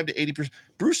 75 to 80%?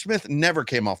 Bruce Smith never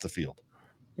came off the field.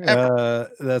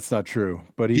 That's not true,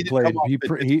 but he played.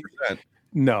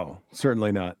 No,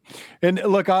 certainly not. And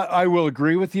look, I will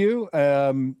agree with you.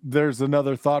 There's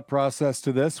another thought process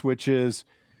to this, which is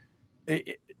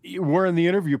we're in the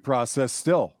interview process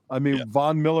still. I mean,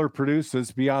 Von Miller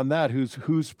produces. Beyond that,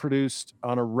 who's produced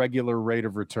on a regular rate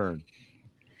of return?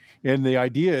 And the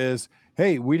idea is,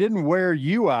 hey, we didn't wear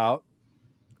you out.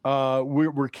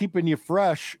 We're keeping you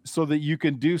fresh so that you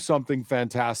can do something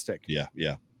fantastic.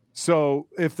 Yeah. So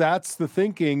if that's the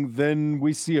thinking, then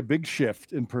we see a big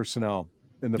shift in personnel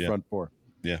in the front 4.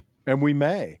 Yeah. And we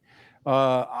may.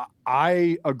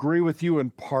 I agree with you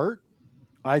in part.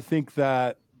 I think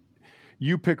that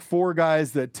you pick 4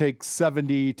 guys that take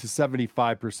 70 to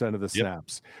 75% of the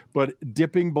snaps, but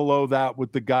dipping below that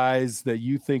with the guys that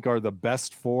you think are the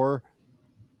best 4,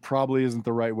 probably isn't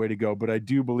the right way to go, but I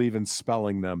do believe in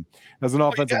spelling them. As an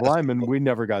offensive lineman, we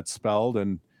never got spelled,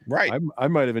 and I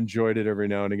might have enjoyed it every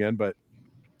now and again, but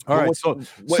all right. So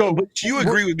you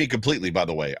agree with me completely, by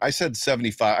the way. I said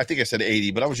 75. I think I said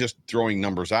 80, but I was just throwing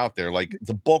numbers out there like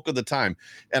the bulk of the time.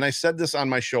 And I said this on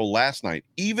my show last night,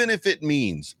 even if it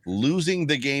means losing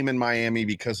the game in Miami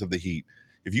because of the heat.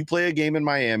 If you play a game in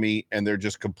Miami and they're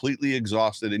just completely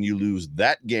exhausted and you lose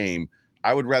that game,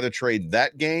 I would rather trade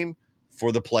that game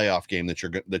for the playoff game that you're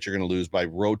going to lose by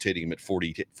rotating them at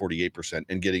 48%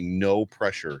 and getting no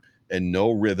pressure and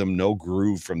no rhythm, no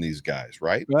groove from these guys,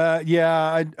 right?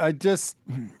 Yeah,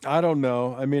 I don't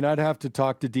know. I mean, I'd have to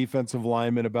talk to defensive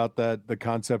linemen about that, the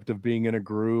concept of being in a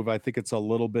groove. I think it's a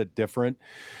little bit different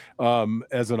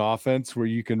as an offense where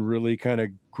you can really kind of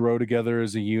grow together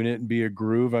as a unit and be a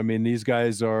groove. I mean, these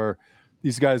guys are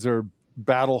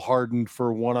battle hardened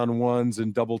for one-on-ones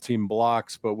and double team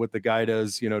blocks, but what the guy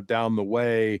does, down the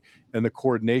way and the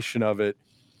coordination of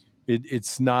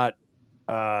it's not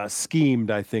schemed,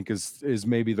 I think is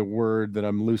maybe the word that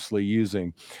I'm loosely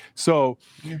using. So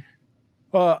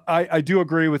I do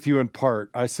agree with you in part.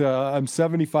 I'm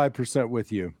 75%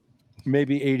 with you,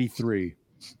 maybe 83.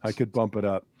 I could bump it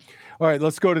up. All right,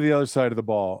 let's go to the other side of the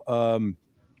ball.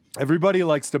 Everybody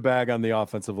likes to bag on the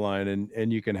offensive line,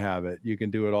 and you can have it. You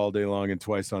can do it all day long and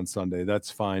twice on Sunday.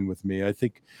 That's fine with me. I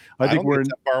think we're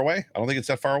that far away. I don't think it's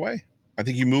that far away. I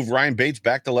think you move Ryan Bates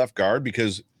back to left guard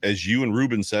because, as you and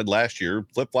Ruben said last year,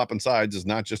 flip-flopping sides is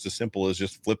not just as simple as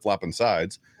just flip-flopping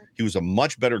sides. He was a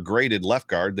much better graded left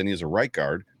guard than he is a right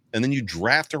guard. And then you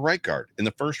draft a right guard in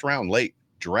the first round late.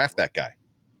 Draft that guy.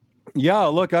 Yeah,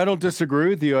 look, I don't disagree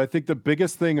with you. I think the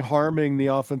biggest thing harming the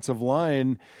offensive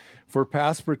line for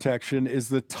pass protection is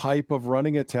the type of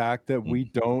running attack that we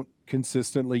don't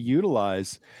consistently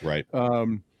utilize. Right.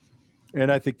 And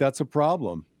I think that's a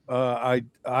problem.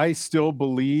 I still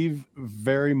believe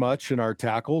very much in our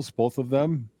tackles, both of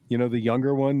them. The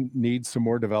younger one needs some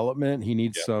more development. He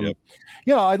needs some.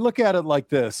 I look at it like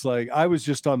this. Like, I was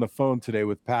just on the phone today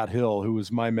with Pat Hill, who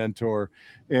was my mentor.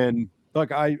 And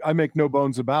look, I make no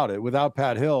bones about it. Without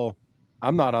Pat Hill,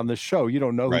 I'm not on this show. You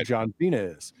don't know who John Fina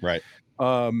is. Right.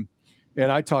 And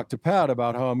I talked to Pat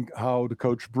about how to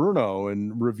coach Bruno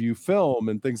and review film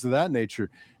and things of that nature.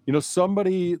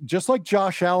 Somebody just like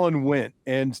Josh Allen went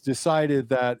and decided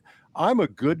that I'm a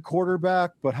good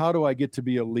quarterback, but how do I get to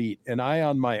be elite? And I,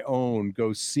 on my own,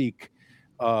 go seek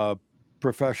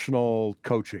professional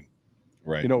coaching.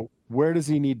 Right. Where does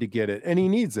he need to get it? And he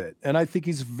needs it. And I think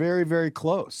he's very, very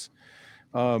close.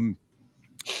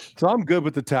 So I'm good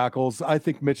with the tackles. I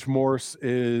think Mitch Morse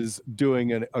is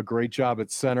doing a great job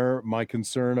at center. My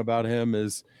concern about him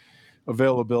is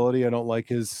availability. I don't like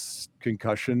his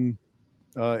concussion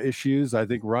issues. I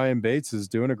think Ryan Bates is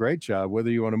doing a great job.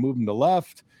 Whether you want to move him to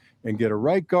left and get a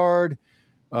right guard,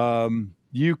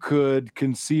 you could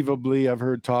conceivably, I've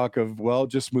heard talk of,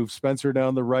 just move Spencer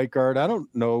down the right guard. I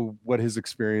don't know what his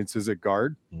experience is at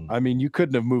guard. I mean, you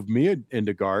couldn't have moved me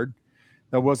into guard.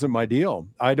 That wasn't my deal.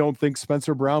 I don't think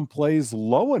Spencer Brown plays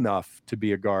low enough to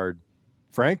be a guard,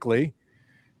 frankly.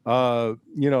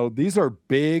 These are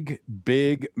big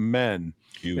men.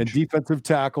 Huge. And defensive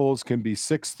tackles can be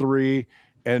 6'3"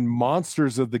 and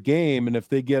monsters of the game. And if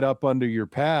they get up under your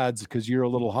pads because you're a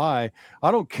little high,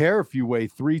 I don't care if you weigh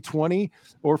 320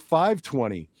 or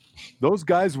 520. Those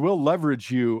guys will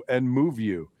leverage you and move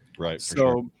you. Right.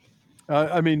 So,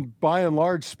 I mean, by and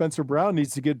large, Spencer Brown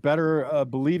needs to get better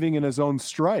believing in his own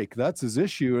strike. That's his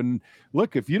issue. And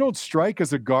look, if you don't strike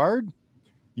as a guard,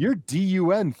 you're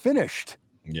DUN finished.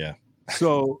 Yeah.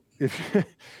 So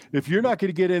if you're not going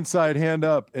to get inside, hand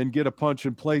up, and get a punch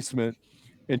and placement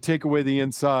and take away the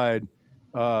inside,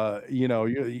 you're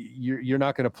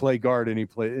not going to play guard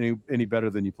any better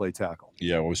than you play tackle.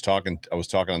 Yeah, I was talking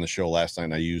on the show last night,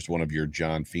 and I used one of your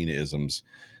John Fina-isms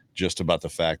just about the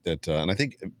fact that, and I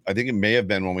think it may have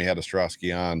been when we had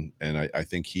Ostrowski on, and I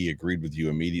think he agreed with you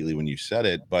immediately when you said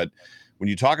it. But when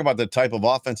you talk about the type of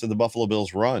offense that the Buffalo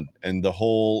Bills run and the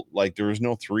whole, like, there is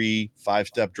no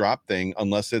 3-5-step drop thing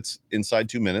unless it's inside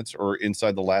 2 minutes or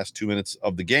inside the last 2 minutes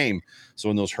of the game. So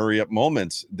in those hurry up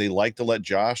moments, they like to let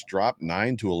Josh drop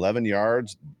 9 to 11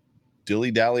 yards,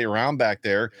 dilly-dally around back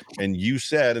there. And you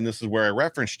said, and this is where I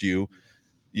referenced you,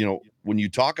 when you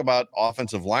talk about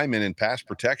offensive linemen and pass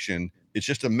protection, it's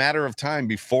just a matter of time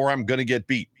before I'm going to get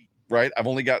beat, right? I've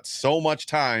only got so much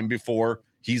time before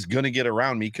he's going to get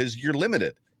around me because you're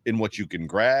limited in what you can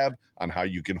grab, on how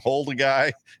you can hold a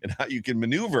guy, and how you can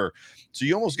maneuver. So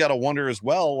you almost got to wonder as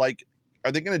well, like,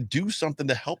 are they going to do something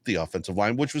to help the offensive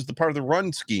line, which was the part of the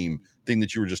run scheme thing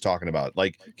that you were just talking about?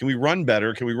 Like, can we run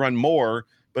better? Can we run more?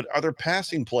 But are there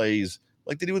passing plays?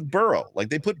 like they do with Burrow. Like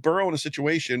they put Burrow in a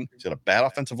situation, he's got a bad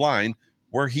offensive line,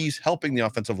 where he's helping the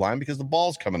offensive line because the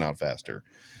ball's coming out faster.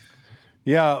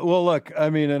 Yeah, well, look,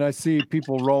 I mean, and I see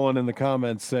people rolling in the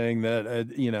comments saying that,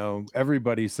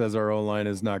 everybody says our O-line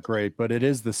is not great, but it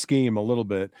is the scheme a little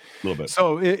bit.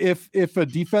 So if a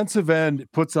defensive end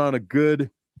puts on a good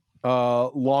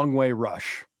long way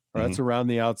rush, that's around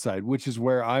the outside, which is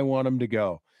where I want him to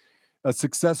go. A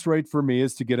success rate for me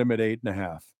is to get him at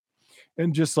 8.5.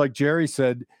 And just like Jerry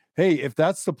said, hey, if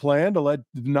that's the plan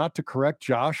not to correct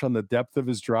Josh on the depth of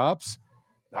his drops,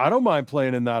 I don't mind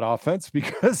playing in that offense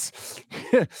because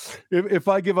if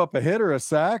I give up a hit or a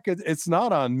sack, it's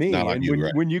not on me. Not on and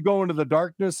you, when you go into the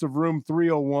darkness of room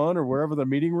 301 or wherever the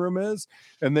meeting room is,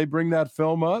 and they bring that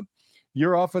film up,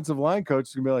 your offensive line coach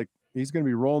is going to be like, he's going to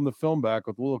be rolling the film back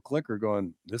with a little clicker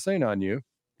going, this ain't on you.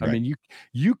 Right. I mean,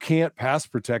 you can't pass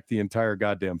protect the entire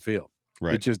goddamn field.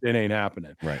 Right. It ain't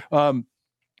happening. Right.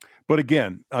 But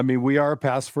again, I mean, we are a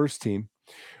pass first team.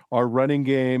 Our running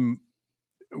game,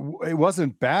 it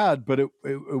wasn't bad, but it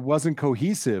wasn't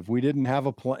cohesive. We didn't have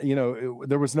a plan,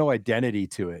 there was no identity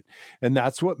to it. And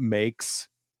that's what makes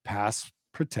pass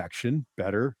protection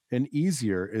better and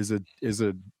easier is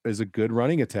a good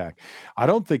running attack. I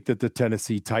don't think that the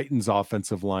Tennessee Titans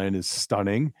offensive line is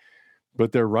stunning,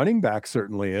 but their running back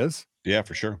certainly is. Yeah,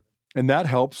 for sure. And that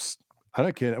helps.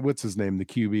 What's his name? The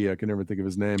QB. I can never think of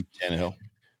his name. Tannehill.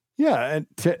 Yeah, and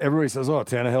everybody says, "Oh,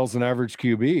 Tannehill's an average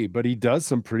QB," but he does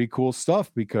some pretty cool stuff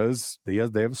because they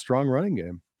have a strong running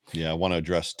game. Yeah, I want to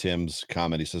address Tim's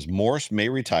comment. He says Morse may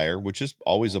retire, which is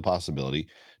always a possibility.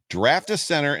 Draft a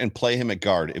center and play him at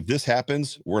guard. If this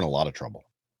happens, we're in a lot of trouble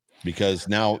because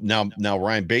now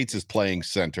Ryan Bates is playing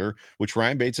center, which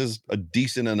Ryan Bates is a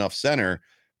decent enough center,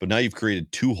 but now you've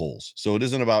created two holes. So it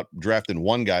isn't about drafting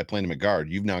one guy playing him at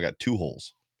guard. You've now got two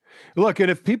holes. Look,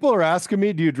 and if people are asking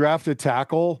me, do you draft a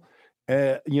tackle,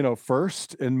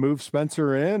 first and move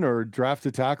Spencer in, or draft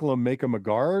a tackle and make him a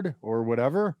guard or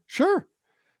whatever? Sure.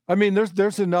 I mean,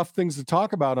 there's enough things to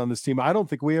talk about on this team. I don't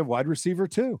think we have wide receiver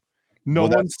too. No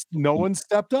one's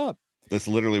stepped up. That's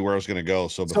literally where I was going to go.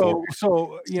 So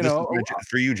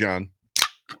for you, John.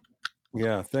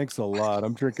 Yeah, thanks a lot.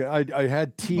 I'm drinking. I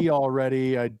had tea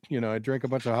already. I drank a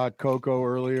bunch of hot cocoa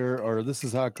earlier, or this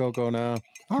is hot cocoa now.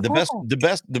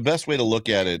 The best way to look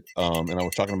at it, and I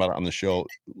was talking about it on the show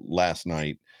last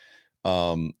night,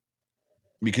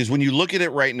 because when you look at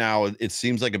it right now, it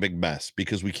seems like a big mess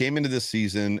because we came into this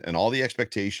season and all the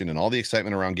expectation and all the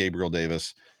excitement around Gabriel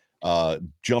Davis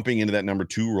jumping into that number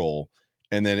 2 role,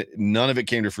 and then none of it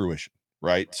came to fruition.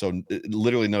 Right. So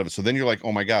literally none of it. So then you're like,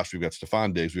 oh my gosh, we've got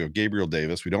Stephon Diggs. We have Gabriel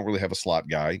Davis. We don't really have a slot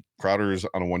guy. Crowder's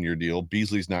on a 1-year deal.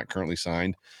 Beasley's not currently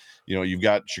signed. You've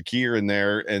got Shakir in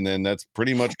there. And then that's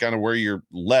pretty much kind of where you're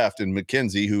left. And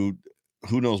McKenzie, who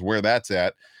knows where that's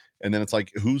at. And then it's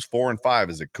like, who's 4 and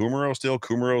 5? Is it Kumaro still?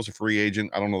 Kumaro's a free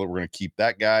agent. I don't know that we're going to keep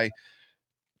that guy.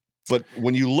 But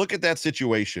when you look at that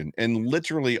situation, and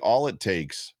literally all it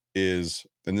takes is,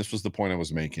 and this was the point I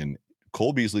was making,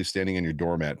 Cole Beasley standing on your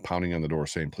doormat, pounding on the door,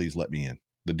 saying, "Please let me in."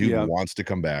 The dude wants to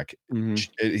come back. Mm-hmm.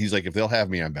 He's like, "If they'll have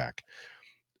me, I'm back."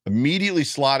 Immediately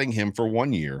slotting him for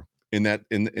 1 year in the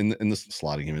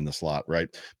slotting him in the slot, right?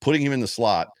 Putting him in the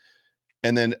slot,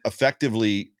 and then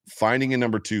effectively finding a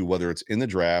number 2, whether it's in the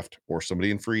draft or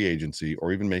somebody in free agency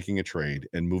or even making a trade,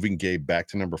 and moving Gabe back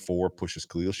to number 4 pushes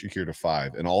Khalil Shakir to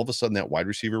 5, and all of a sudden that wide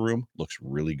receiver room looks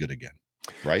really good again.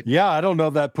 Right? Yeah, I don't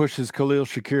know that pushes Khalil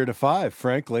Shakir to 5,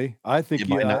 frankly. I think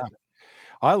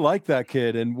I like that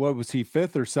kid. And what was he,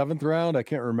 5th or 7th round? I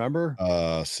can't remember.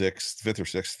 5th or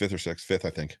 6th, I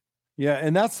think. Yeah,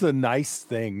 and that's the nice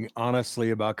thing, honestly,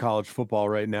 about college football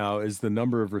right now is the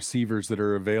number of receivers that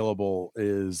are available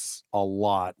is a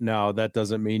lot. Now, that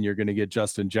doesn't mean you're going to get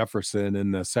Justin Jefferson in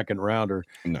the 2nd round or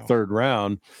 3rd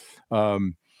round.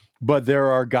 But there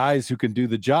are guys who can do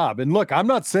the job. And look, I'm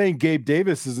not saying Gabe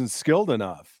Davis isn't skilled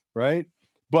enough, right?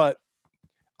 But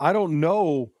I don't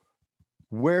know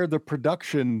where the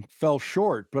production fell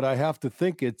short, but I have to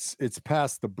think it's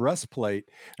past the breastplate.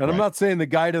 And I'm not saying the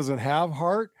guy doesn't have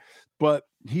heart, but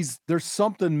there's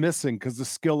something missing because the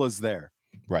skill is there.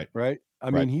 Right. I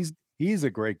mean, he's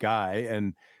a great guy,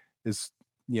 and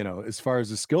as far as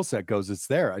the skill set goes, it's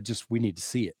there. We need to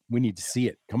see it. We need to see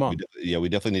it. Come on. We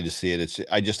definitely need to see it.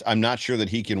 I'm not sure that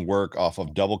he can work off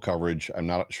of double coverage. I'm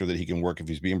not sure that he can work if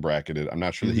he's being bracketed. I'm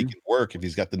not sure that he can work if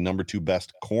he's got the number 2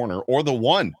 best corner or the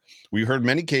 1. We heard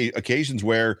many occasions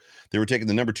where they were taking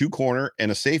the number 2 corner and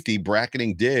a safety,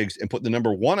 bracketing Diggs, and putting the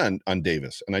number 1 on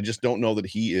Davis. And I just don't know that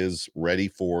he is ready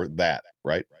for that.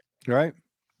 Right. Right.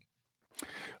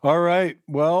 All right.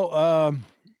 Well,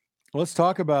 Let's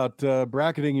talk about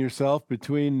bracketing yourself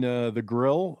between the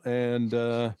grill and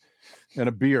a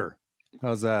beer.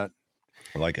 How's that?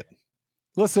 I like it.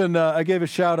 Listen, I gave a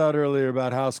shout out earlier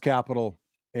about House Capital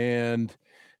and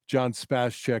John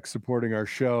Spaschek supporting our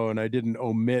show, and I didn't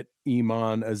omit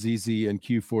Iman Azizi and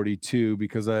Q42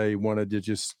 because I wanted to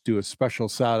just do a special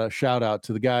shout out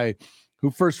to the guy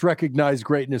who first recognized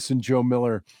greatness in Joe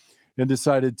Miller and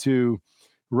decided to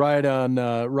ride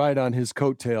on his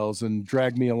coattails and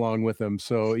drag me along with him.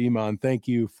 So, Iman, thank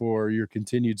you for your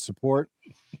continued support.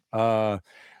 I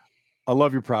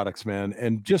love your products, man,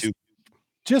 and just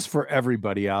for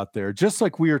everybody out there, just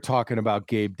like we were talking about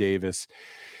Gabe Davis,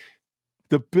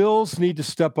 the Bills need to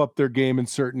step up their game in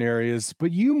certain areas,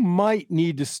 but you might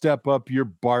need to step up your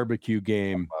barbecue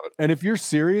game. And if you're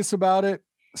serious about it,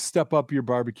 step up your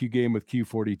barbecue game with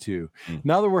Q42.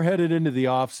 Now that we're headed into the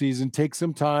off season, take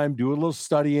some time, do a little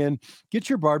studying, get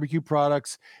your barbecue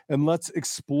products, and let's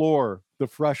explore the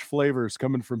fresh flavors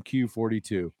coming from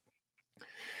Q42.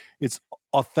 It's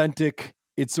authentic,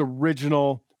 it's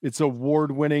original, it's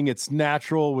award-winning, it's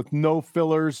natural with no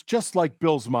fillers, just like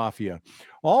Bill's Mafia.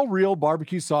 All real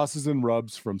barbecue sauces and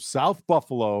rubs from South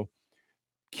Buffalo.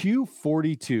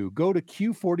 Q42. Go to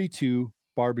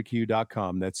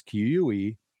Q42barbecue.com. That's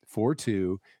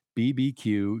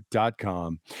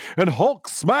QUE42BBQ.com. And Hulk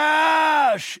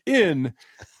smash in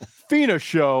Fina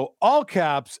Show, all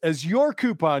caps, as your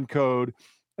coupon code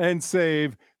and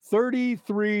save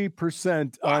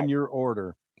 33% on your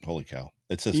order. Holy cow.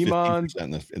 It says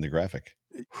 50% in the graphic.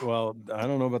 Well, I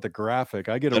don't know about the graphic.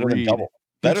 I get a read. He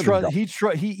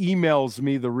emails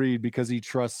me the read because he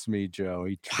trusts me, Joe.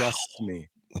 He trusts me.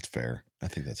 That's fair. I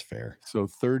think that's fair. So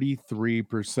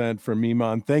 33% from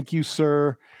Iman. Thank you,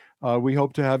 sir. We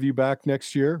hope to have you back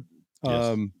next year.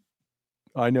 Yes.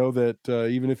 I know that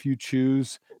even if you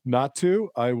choose not to,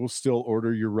 I will still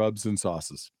order your rubs and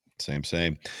sauces. Same.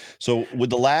 So with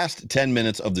the last 10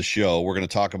 minutes of the show, we're going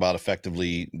to talk about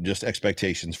effectively just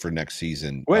expectations for next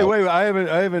season. Wait, I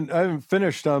haven't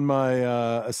finished on my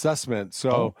assessment.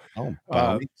 So, by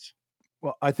all means.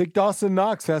 Well, I think Dawson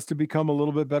Knox has to become a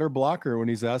little bit better blocker when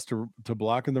he's asked to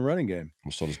block in the running game.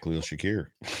 Well, so does Khalil Shakir.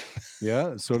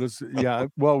 Yeah, so does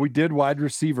Well, we did wide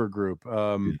receiver group,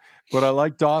 but I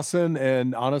like Dawson.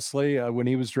 And honestly, when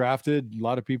he was drafted, a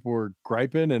lot of people were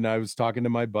griping, and I was talking to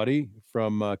my buddy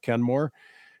from Kenmore,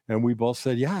 and we both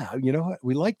said, "Yeah, you know what?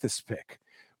 We like this pick."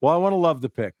 Well, I want to love the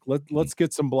pick. Let's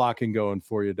get some blocking going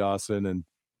for you, Dawson,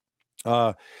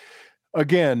 and.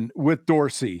 Again, with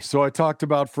Dorsey. So I talked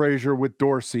about Frazier with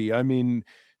Dorsey. I mean,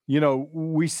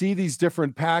 we see these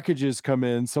different packages come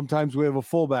in. Sometimes we have a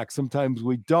fullback, sometimes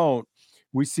we don't.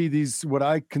 We see these, what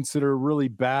I consider really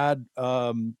bad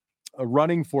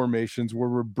running formations where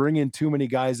we're bringing too many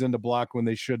guys into block when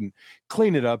they shouldn't.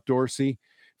 Clean it up, Dorsey.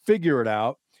 Figure it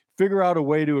out. Figure out a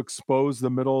way to expose the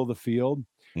middle of the field.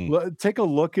 Take a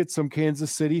look at some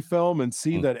Kansas City film and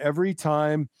see that every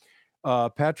time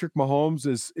Patrick Mahomes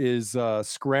is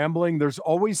scrambling, there's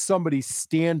always somebody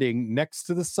standing next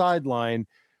to the sideline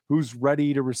who's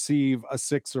ready to receive a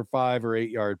 6 or 5 or 8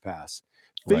 yard pass.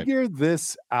 Figure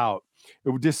this out.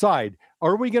 Decide,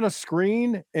 are we going to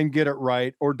screen and get it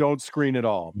right, or don't screen at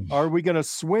all? Are we going to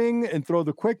swing and throw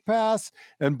the quick pass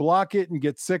and block it and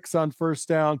get 6 on first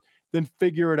down? Then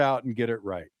figure it out and get it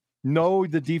right. Know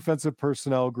the defensive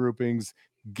personnel groupings,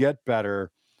 get better.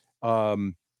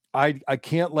 I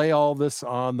can't lay all this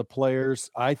on the players.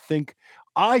 I think,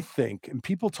 and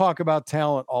people talk about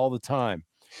talent all the time.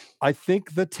 I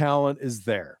think the talent is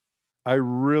there. I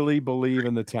really believe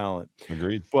in the talent.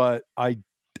 Agreed. But I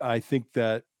think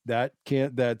that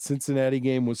Cincinnati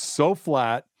game was so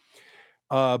flat,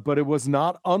 but it was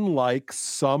not unlike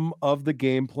some of the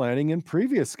game planning in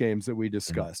previous games that we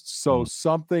discussed. So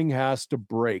something has to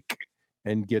break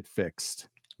and get fixed.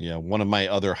 Yeah, one of my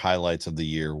other highlights of the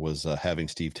year was having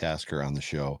Steve Tasker on the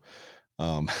show,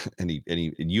 and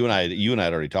you and I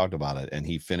had already talked about it, and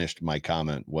he finished my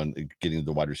comment when getting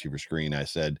the wide receiver screen. I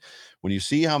said, when you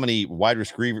see how many wide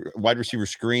receiver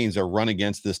screens are run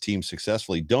against this team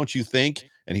successfully, don't you think?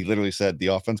 And he literally said the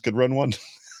offense could run one,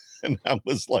 and I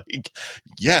was like,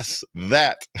 yes,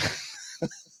 that.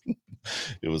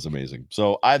 It was amazing.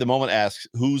 So the moment asks,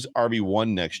 who's RB1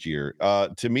 next year?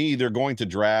 To me, they're going to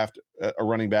draft a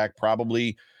running back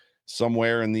probably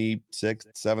somewhere in the 6th,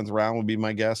 7th round would be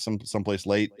my guess, someplace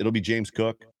late. It'll be James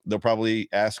Cook. They'll probably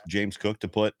ask James Cook to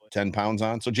put 10 pounds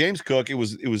on. So James Cook, it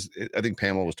was I think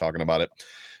Pamela was talking about it.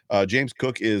 James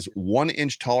Cook is 1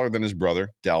 inch taller than his brother,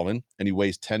 Dalvin, and he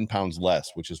weighs 10 pounds less,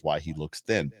 which is why he looks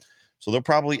thin. So they'll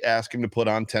probably ask him to put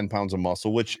on 10 pounds of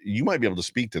muscle, which you might be able to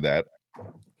speak to that.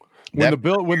 When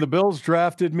the Bills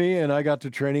drafted me and I got to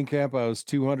training camp, I was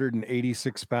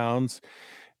 286 pounds.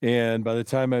 And by the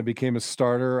time I became a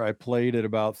starter, I played at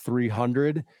about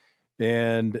 300.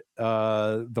 And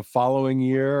the following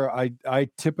year, I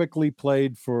typically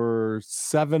played for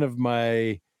 7 of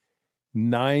my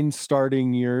 9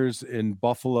 starting years in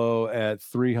Buffalo at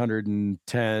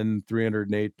 310,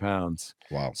 308 pounds.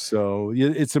 Wow. So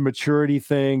it's a maturity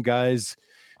thing, guys.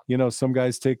 Some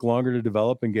guys take longer to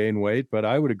develop and gain weight, but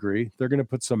I would agree they're going to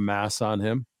put some mass on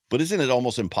him. But isn't it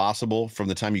almost impossible from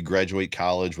the time you graduate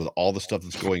college with all the stuff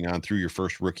that's going on through your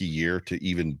first rookie year to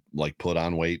even like put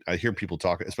on weight? I hear people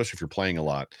talk, especially if you're playing a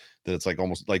lot, that it's like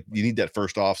almost like you need that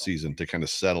first off season to kind of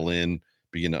settle in,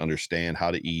 begin to understand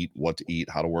how to eat, what to eat,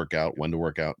 how to work out, when to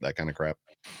work out, that kind of crap.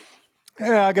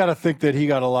 Yeah, I got to think that he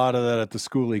got a lot of that at the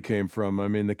school he came from. I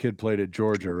mean, the kid played at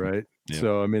Georgia, right? Yeah.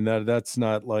 So, I mean, that's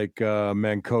not like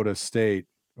Mankota State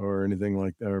or anything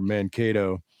like that, or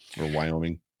Mankato. Or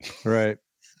Wyoming. Right.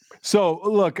 So,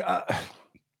 look,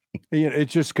 it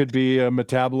just could be a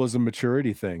metabolism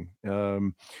maturity thing.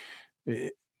 He'll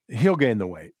gain the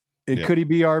weight. And could he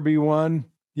be RB1?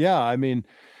 Yeah, I mean,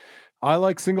 I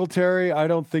like Singletary. I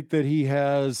don't think that he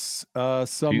has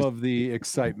some of the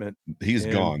excitement. He's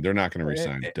gone. They're not going to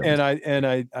re-sign him.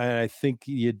 And I think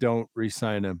you don't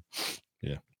re-sign him.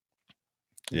 Yeah.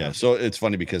 Yeah. So it's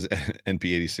funny because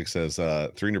NP86 says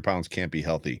 300 pounds can't be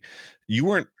healthy. You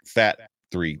weren't fat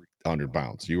 300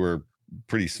 pounds. You were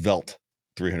pretty svelte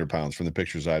 300 pounds from the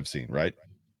pictures I've seen, right?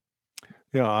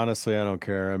 Yeah, honestly, I don't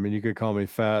care. I mean, you could call me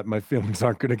fat. My feelings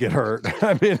aren't going to get hurt.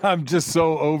 I mean, I'm just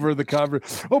so over the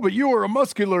conversation. Oh, but you were a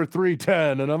muscular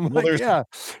 310. And I'm like, yeah.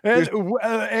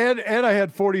 And I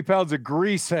had 40 pounds of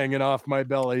grease hanging off my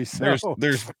belly. So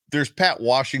there's Pat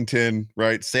Washington,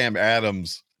 right? Sam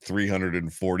Adams,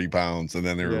 340 pounds. And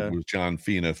then there was John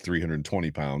Fina,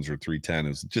 320 pounds or 310. It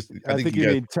was just, I think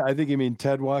you mean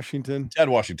Ted Washington. Ted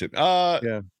Washington.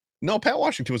 No, Pat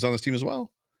Washington was on this team as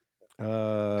well.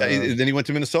 Then he went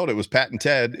to Minnesota. It was Pat and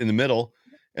Ted in the middle,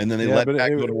 and then they let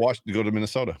Pat go to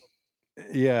Minnesota.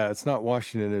 Yeah, it's not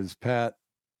Washington. It's Pat.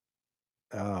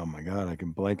 Oh my God, I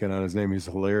can blanking on his name. He's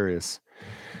hilarious.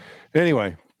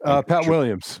 Anyway, Pat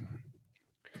Williams.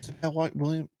 Pat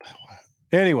Williams.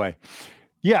 Anyway,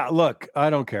 yeah. Look, I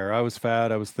don't care. I was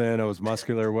fat. I was thin. I was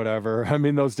muscular. Whatever. I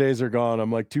mean, those days are gone.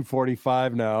 I'm like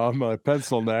 245 now. I'm a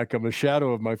pencil neck. I'm a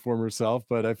shadow of my former self,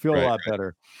 but I feel a lot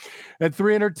better. And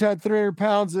 300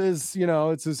 pounds is,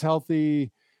 it's as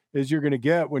healthy as you're going to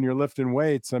get when you're lifting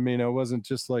weights. I mean, it wasn't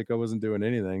just like I wasn't doing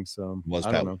anything. So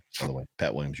I don't know. By the way,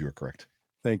 Pat Williams, you were correct.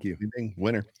 Thank you.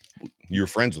 Winner. You're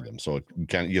friends with him, so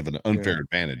you have an unfair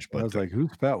advantage. But I was like, who's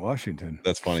Pat Washington?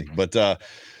 That's funny. But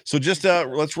so just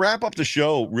let's wrap up the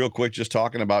show real quick, just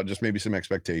talking about just maybe some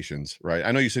expectations, right?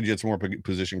 I know you said you had some more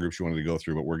position groups you wanted to go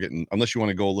through, but unless you want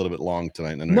to go a little bit long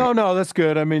tonight. No, that's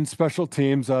good. I mean, special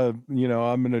teams, I'm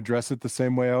going to address it the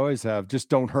same way I always have. Just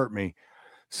don't hurt me.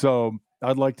 So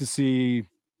I'd like to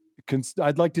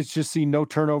just see no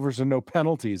turnovers and no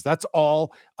penalties. That's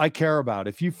all I care about.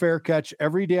 If you fair catch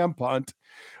every damn punt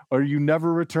or you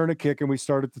never return a kick and we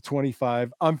start at the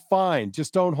 25, I'm fine.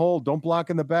 Just don't hold. Don't block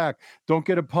in the back. Don't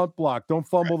get a punt block. Don't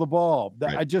fumble the ball.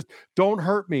 I just don't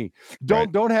hurt me.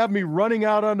 Don't have me running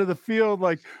out onto the field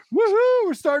like, woohoo,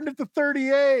 we're starting at the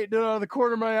 38. The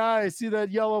corner of my eye, I see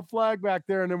that yellow flag back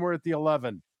there, and then we're at the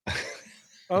 11.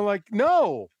 I'm like,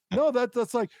 no,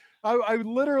 that's like, I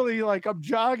literally, like, I'm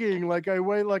jogging, like I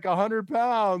weigh like 100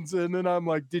 pounds, and then I'm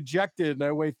like dejected and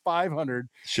I weigh 500.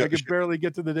 I could barely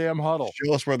get to the damn huddle.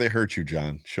 Show us where they hurt you,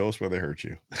 John. Show us where they hurt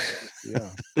you. Yeah.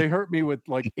 They hurt me with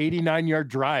like 89-yard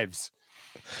drives.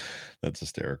 That's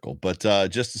hysterical. But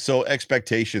just so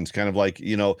expectations, kind of like,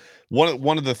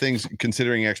 one of the things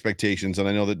considering expectations, and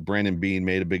I know that Brandon Beane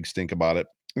made a big stink about it,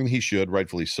 and he should,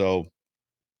 rightfully so.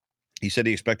 He said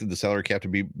he expected the salary cap to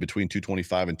be between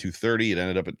 225 and 230. It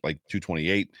ended up at like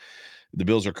 228. The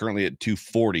Bills are currently at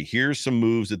 240. Here's some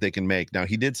moves that they can make. Now,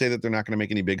 he did say that they're not going to make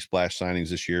any big splash signings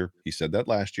this year. He said that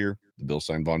last year. The Bills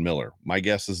signed Von Miller. My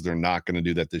guess is they're not going to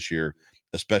do that this year,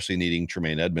 especially needing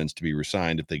Tremaine Edmonds to be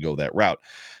re-signed if they go that route.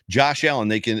 Josh Allen,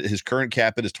 his current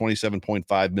cap hit is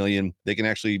 $27.5 million. They can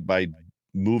actually, by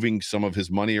moving some of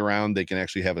his money around, they can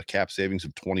actually have a cap savings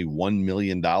of $21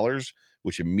 million,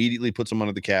 which immediately puts them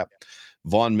under the cap.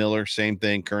 Von Miller, same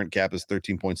thing. Current cap is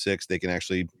 13.6. They can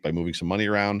actually, by moving some money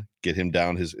around, get him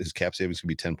down. His cap savings can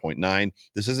be 10.9.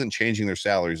 This isn't changing their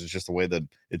salaries. It's just the way that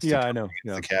it's I know.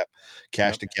 The cap,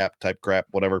 cash to cap type crap,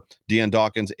 whatever. Deion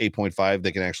Dawkins, 8.5.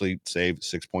 They can actually save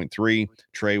 6.3.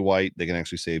 Trey White, they can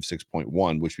actually save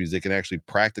 6.1, which means they can actually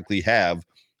practically have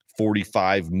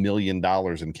 $45 million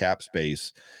in cap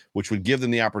space, which would give them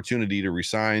the opportunity to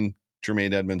resign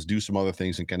Tremaine Edmonds, do some other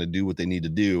things and kind of do what they need to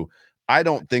do. I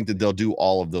don't think that they'll do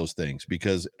all of those things,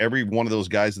 because every one of those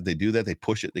guys that they do that, they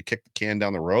push it, they kick the can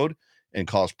down the road and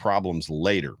cause problems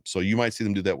later. So you might see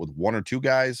them do that with one or two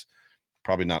guys,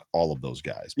 probably not all of those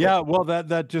guys. But. Yeah, well,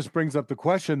 that just brings up the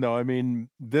question, though. I mean,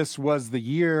 this was the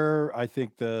year. I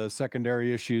think the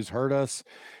secondary issues hurt us,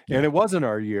 and it wasn't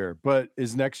our year. But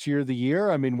is next year the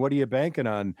year? I mean, what are you banking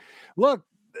on? Look,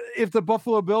 if the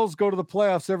Buffalo Bills go to the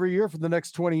playoffs every year for the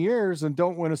next 20 years and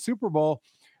don't win a Super Bowl,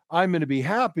 I'm going to be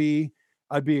happy.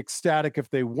 I'd be ecstatic if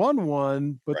they won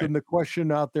one. But then the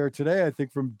question out there today, I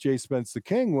think from Jay Spence the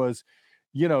King, was,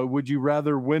 would you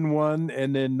rather win one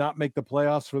and then not make the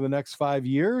playoffs for the next 5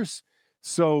 years?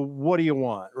 So what do you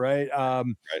want, right?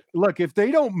 Look, if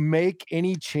they don't make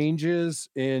any changes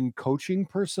in coaching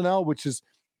personnel, which is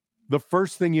the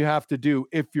first thing you have to do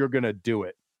if you're going to do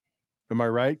it. Am I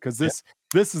right? Because this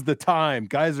is the time.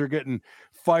 Guys are getting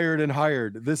fired and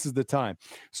hired. This is the time.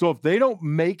 So if they don't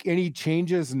make any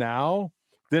changes now,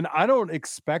 then I don't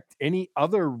expect any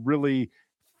other really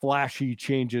flashy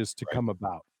changes to come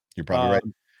about. You're probably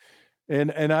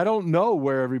right. And I don't know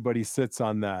where everybody sits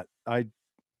on that.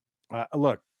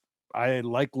 Look, I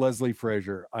like Leslie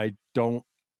Frazier. I don't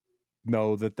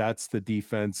know that that's the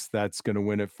defense that's going to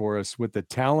win it for us with the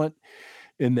talent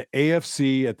in the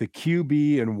AFC at the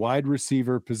QB and wide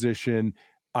receiver position.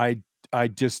 I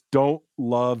just don't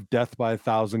love death by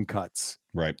 1,000 cuts.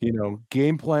 Right.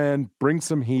 Game plan, bring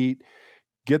some heat,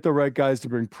 get the right guys to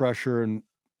bring pressure. And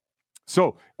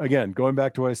so again, going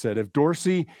back to what I said, if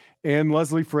Dorsey and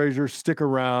Leslie Frazier stick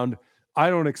around, I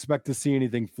don't expect to see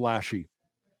anything flashy.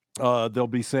 They'll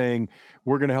be saying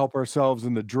we're going to help ourselves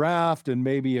in the draft and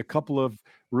maybe a couple of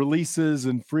releases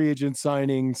and free agent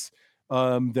signings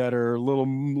that are a little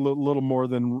more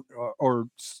than or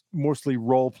mostly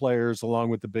role players along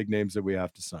with the big names that we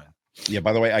have to sign. Yeah,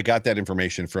 by the way, I got that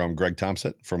information from Greg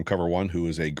Thompson from Cover One, who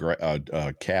is a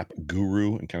cap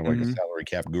guru and kind of like a salary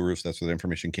cap guru. So that's where the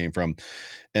information came from.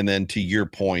 And then to your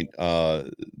point,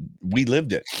 we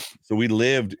lived it. So we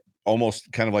lived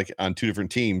almost kind of like on two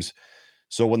different teams.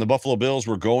 So when the Buffalo Bills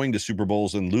were going to Super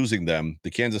Bowls and losing them,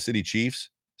 the Kansas City Chiefs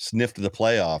sniffed the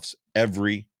playoffs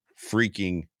every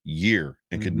freaking year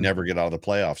and could never get out of the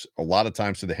playoffs, a lot of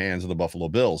times to the hands of the Buffalo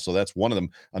Bills. So that's one of them.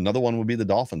 Another one would be the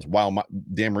Dolphins. While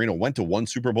Dan Marino went to one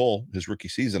Super Bowl his rookie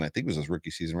season, I think it was his rookie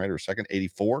season, right? Or second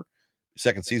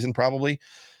season probably.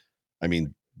 I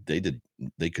mean, they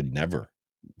could never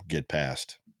get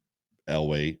past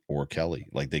Elway or Kelly.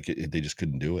 Like they just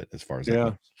couldn't do it as far as that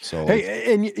goes. So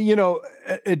hey, and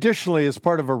additionally, as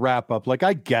part of a wrap up, like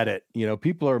I get it,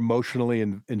 people are emotionally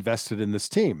invested in this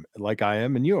team, like I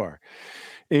am and you are.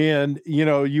 And,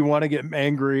 you want to get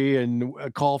angry and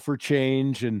call for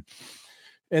change and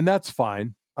that's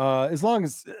fine. As long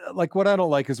as like what I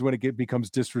don't like is when it becomes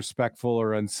disrespectful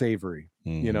or unsavory.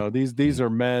 These are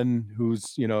men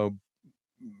who's,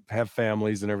 have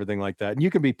families and everything like that. And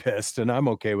you can be pissed and I'm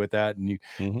okay with that. And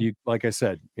you, like I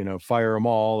said, fire them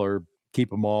all or keep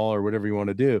them all or whatever you want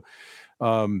to do.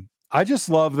 I just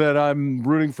love that I'm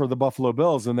rooting for the Buffalo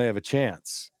Bills and they have a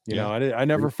chance. I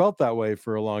never felt that way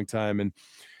for a long time. And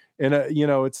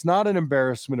it's not an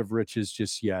embarrassment of riches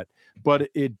just yet, but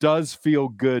it does feel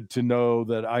good to know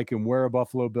that I can wear a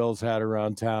Buffalo Bills hat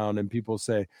around town and people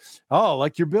say, "Oh,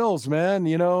 like your Bills, man,"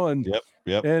 and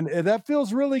Yep. And that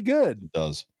feels really good. It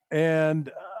does.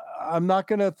 And I'm not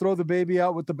going to throw the baby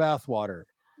out with the bathwater,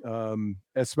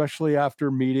 especially after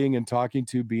meeting and talking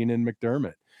to Bean and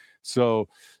McDermott. So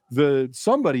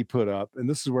somebody put up, and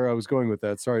this is where I was going with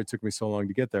that. Sorry, it took me so long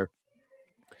to get there.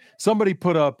 Somebody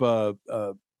put up a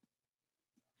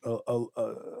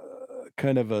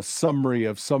kind of a summary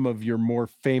of some of your more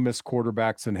famous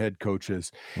quarterbacks and head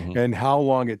coaches and how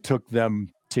long it took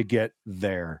them to get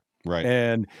there. Right.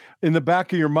 And in the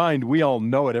back of your mind, we all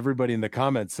know it. Everybody in the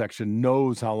comments section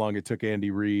knows how long it took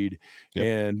Andy Reid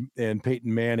and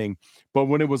Peyton Manning. But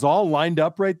when it was all lined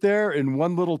up right there in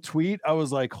one little tweet, I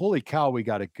was like, holy cow, we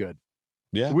got it good.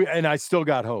 Yeah. And I still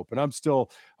got hope, and I'm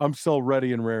still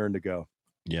ready and raring to go.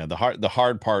 Yeah. The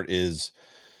hard part is,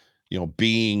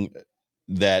 being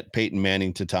that Peyton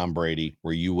Manning to Tom Brady,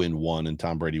 where you win 1 and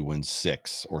Tom Brady wins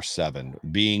 6 or 7,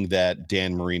 being that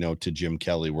Dan Marino to Jim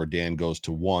Kelly, where Dan goes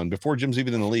to 1 before Jim's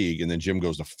even in the league, and then Jim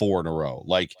goes to 4 in a row.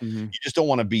 Like you just don't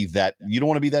want to be that. You don't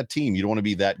want to be that team. You don't want to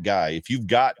be that guy. If you've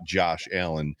got Josh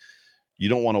Allen, you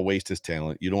don't want to waste his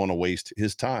talent. You don't want to waste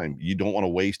his time. You don't want to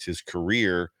waste his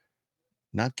career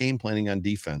not game planning on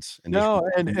defense. And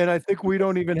I think we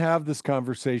don't even have this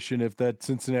conversation if that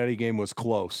Cincinnati game was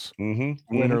close, win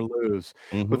or lose.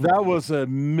 But that was a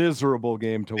miserable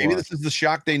game to watch. Maybe this is the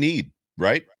shock they need,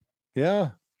 right?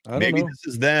 Yeah. Maybe this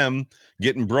is them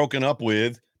getting broken up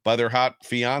with by their hot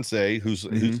fiance who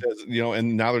says,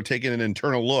 and now they're taking an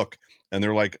internal look and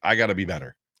they're like, I got to be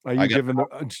better. Are you giving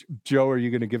Joe? Are you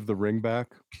going to give the ring back?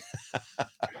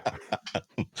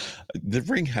 The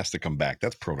ring has to come back.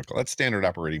 That's protocol. That's standard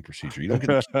operating procedure. You don't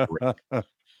get the ring.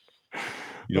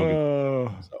 You don't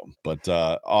get but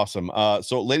awesome.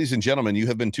 So, ladies and gentlemen, you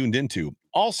have been tuned into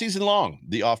all season long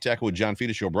the Off Tackle with John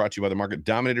Fina show, brought to you by the Market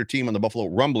Dominator team on the Buffalo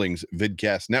Rumblings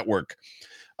Vidcast Network.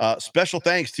 Special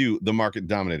thanks to the Market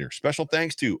Dominator. Special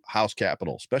thanks to House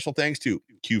Capital. Special thanks to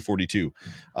Q42.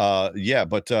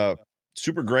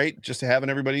 Super great just having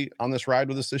everybody on this ride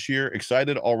with us this year.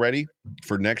 Excited already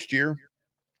for next year.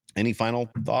 Any final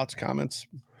thoughts, comments?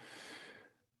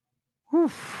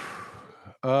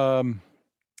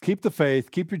 Keep the faith.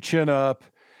 Keep your chin up.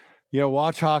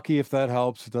 Watch hockey if that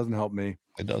helps. It doesn't help me.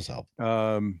 It does help.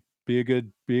 Be a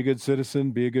good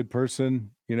citizen. Be a good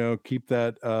person. Keep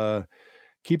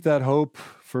that hope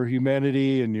for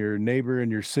humanity and your neighbor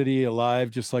and your city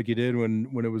alive, just like you did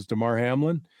when it was Damar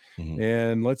Hamlin. Mm-hmm.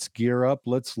 And let's gear up.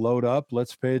 Let's load up.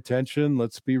 Let's pay attention.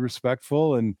 Let's be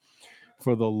respectful. And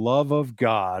for the love of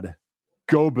God,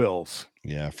 go Bills.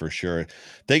 Yeah, for sure.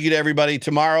 Thank you to everybody.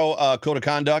 Tomorrow, Code of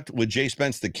Conduct with Jay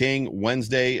Spence the King.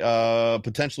 Wednesday,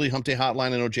 potentially Hump Day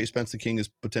Hotline. I know Jay Spence the King is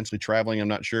potentially traveling. I'm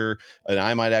not sure. And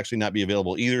I might actually not be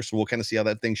available either. So we'll kind of see how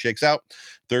that thing shakes out.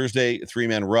 Thursday,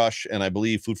 3-man rush. And I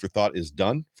believe Food for Thought is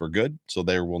done for good. So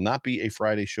there will not be a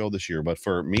Friday show this year. But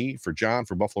for me, for John,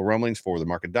 for Buffalo Rumblings, for the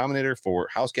Market Dominator, for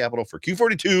House Capital, for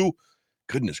Q42,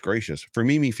 goodness gracious, for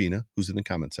Mimi Fina, who's in the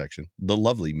comment section, the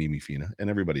lovely Mimi Fina, and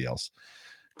everybody else.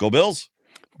 Go Bills.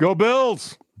 Go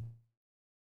Bills.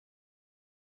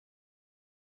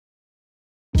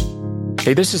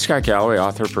 Hey, this is Scott Galloway,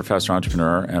 author, professor,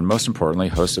 entrepreneur, and most importantly,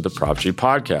 host of the Prop G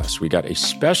podcast. We got a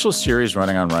special series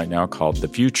running on right now called The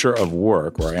Future of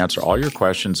Work, where I answer all your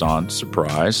questions on,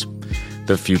 surprise,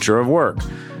 the future of work.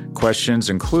 Questions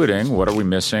including, what are we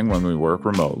missing when we work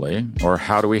remotely? Or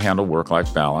how do we handle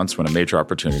work-life balance when a major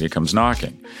opportunity comes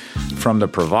knocking? From the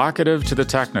provocative to the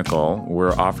technical,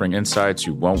 we're offering insights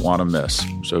you won't want to miss.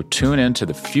 So tune in to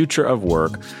The Future of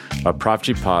Work, a Prop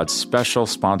G Pod special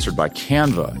sponsored by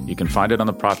Canva. You can find it on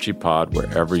the Prop G Pod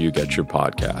wherever you get your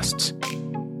podcasts.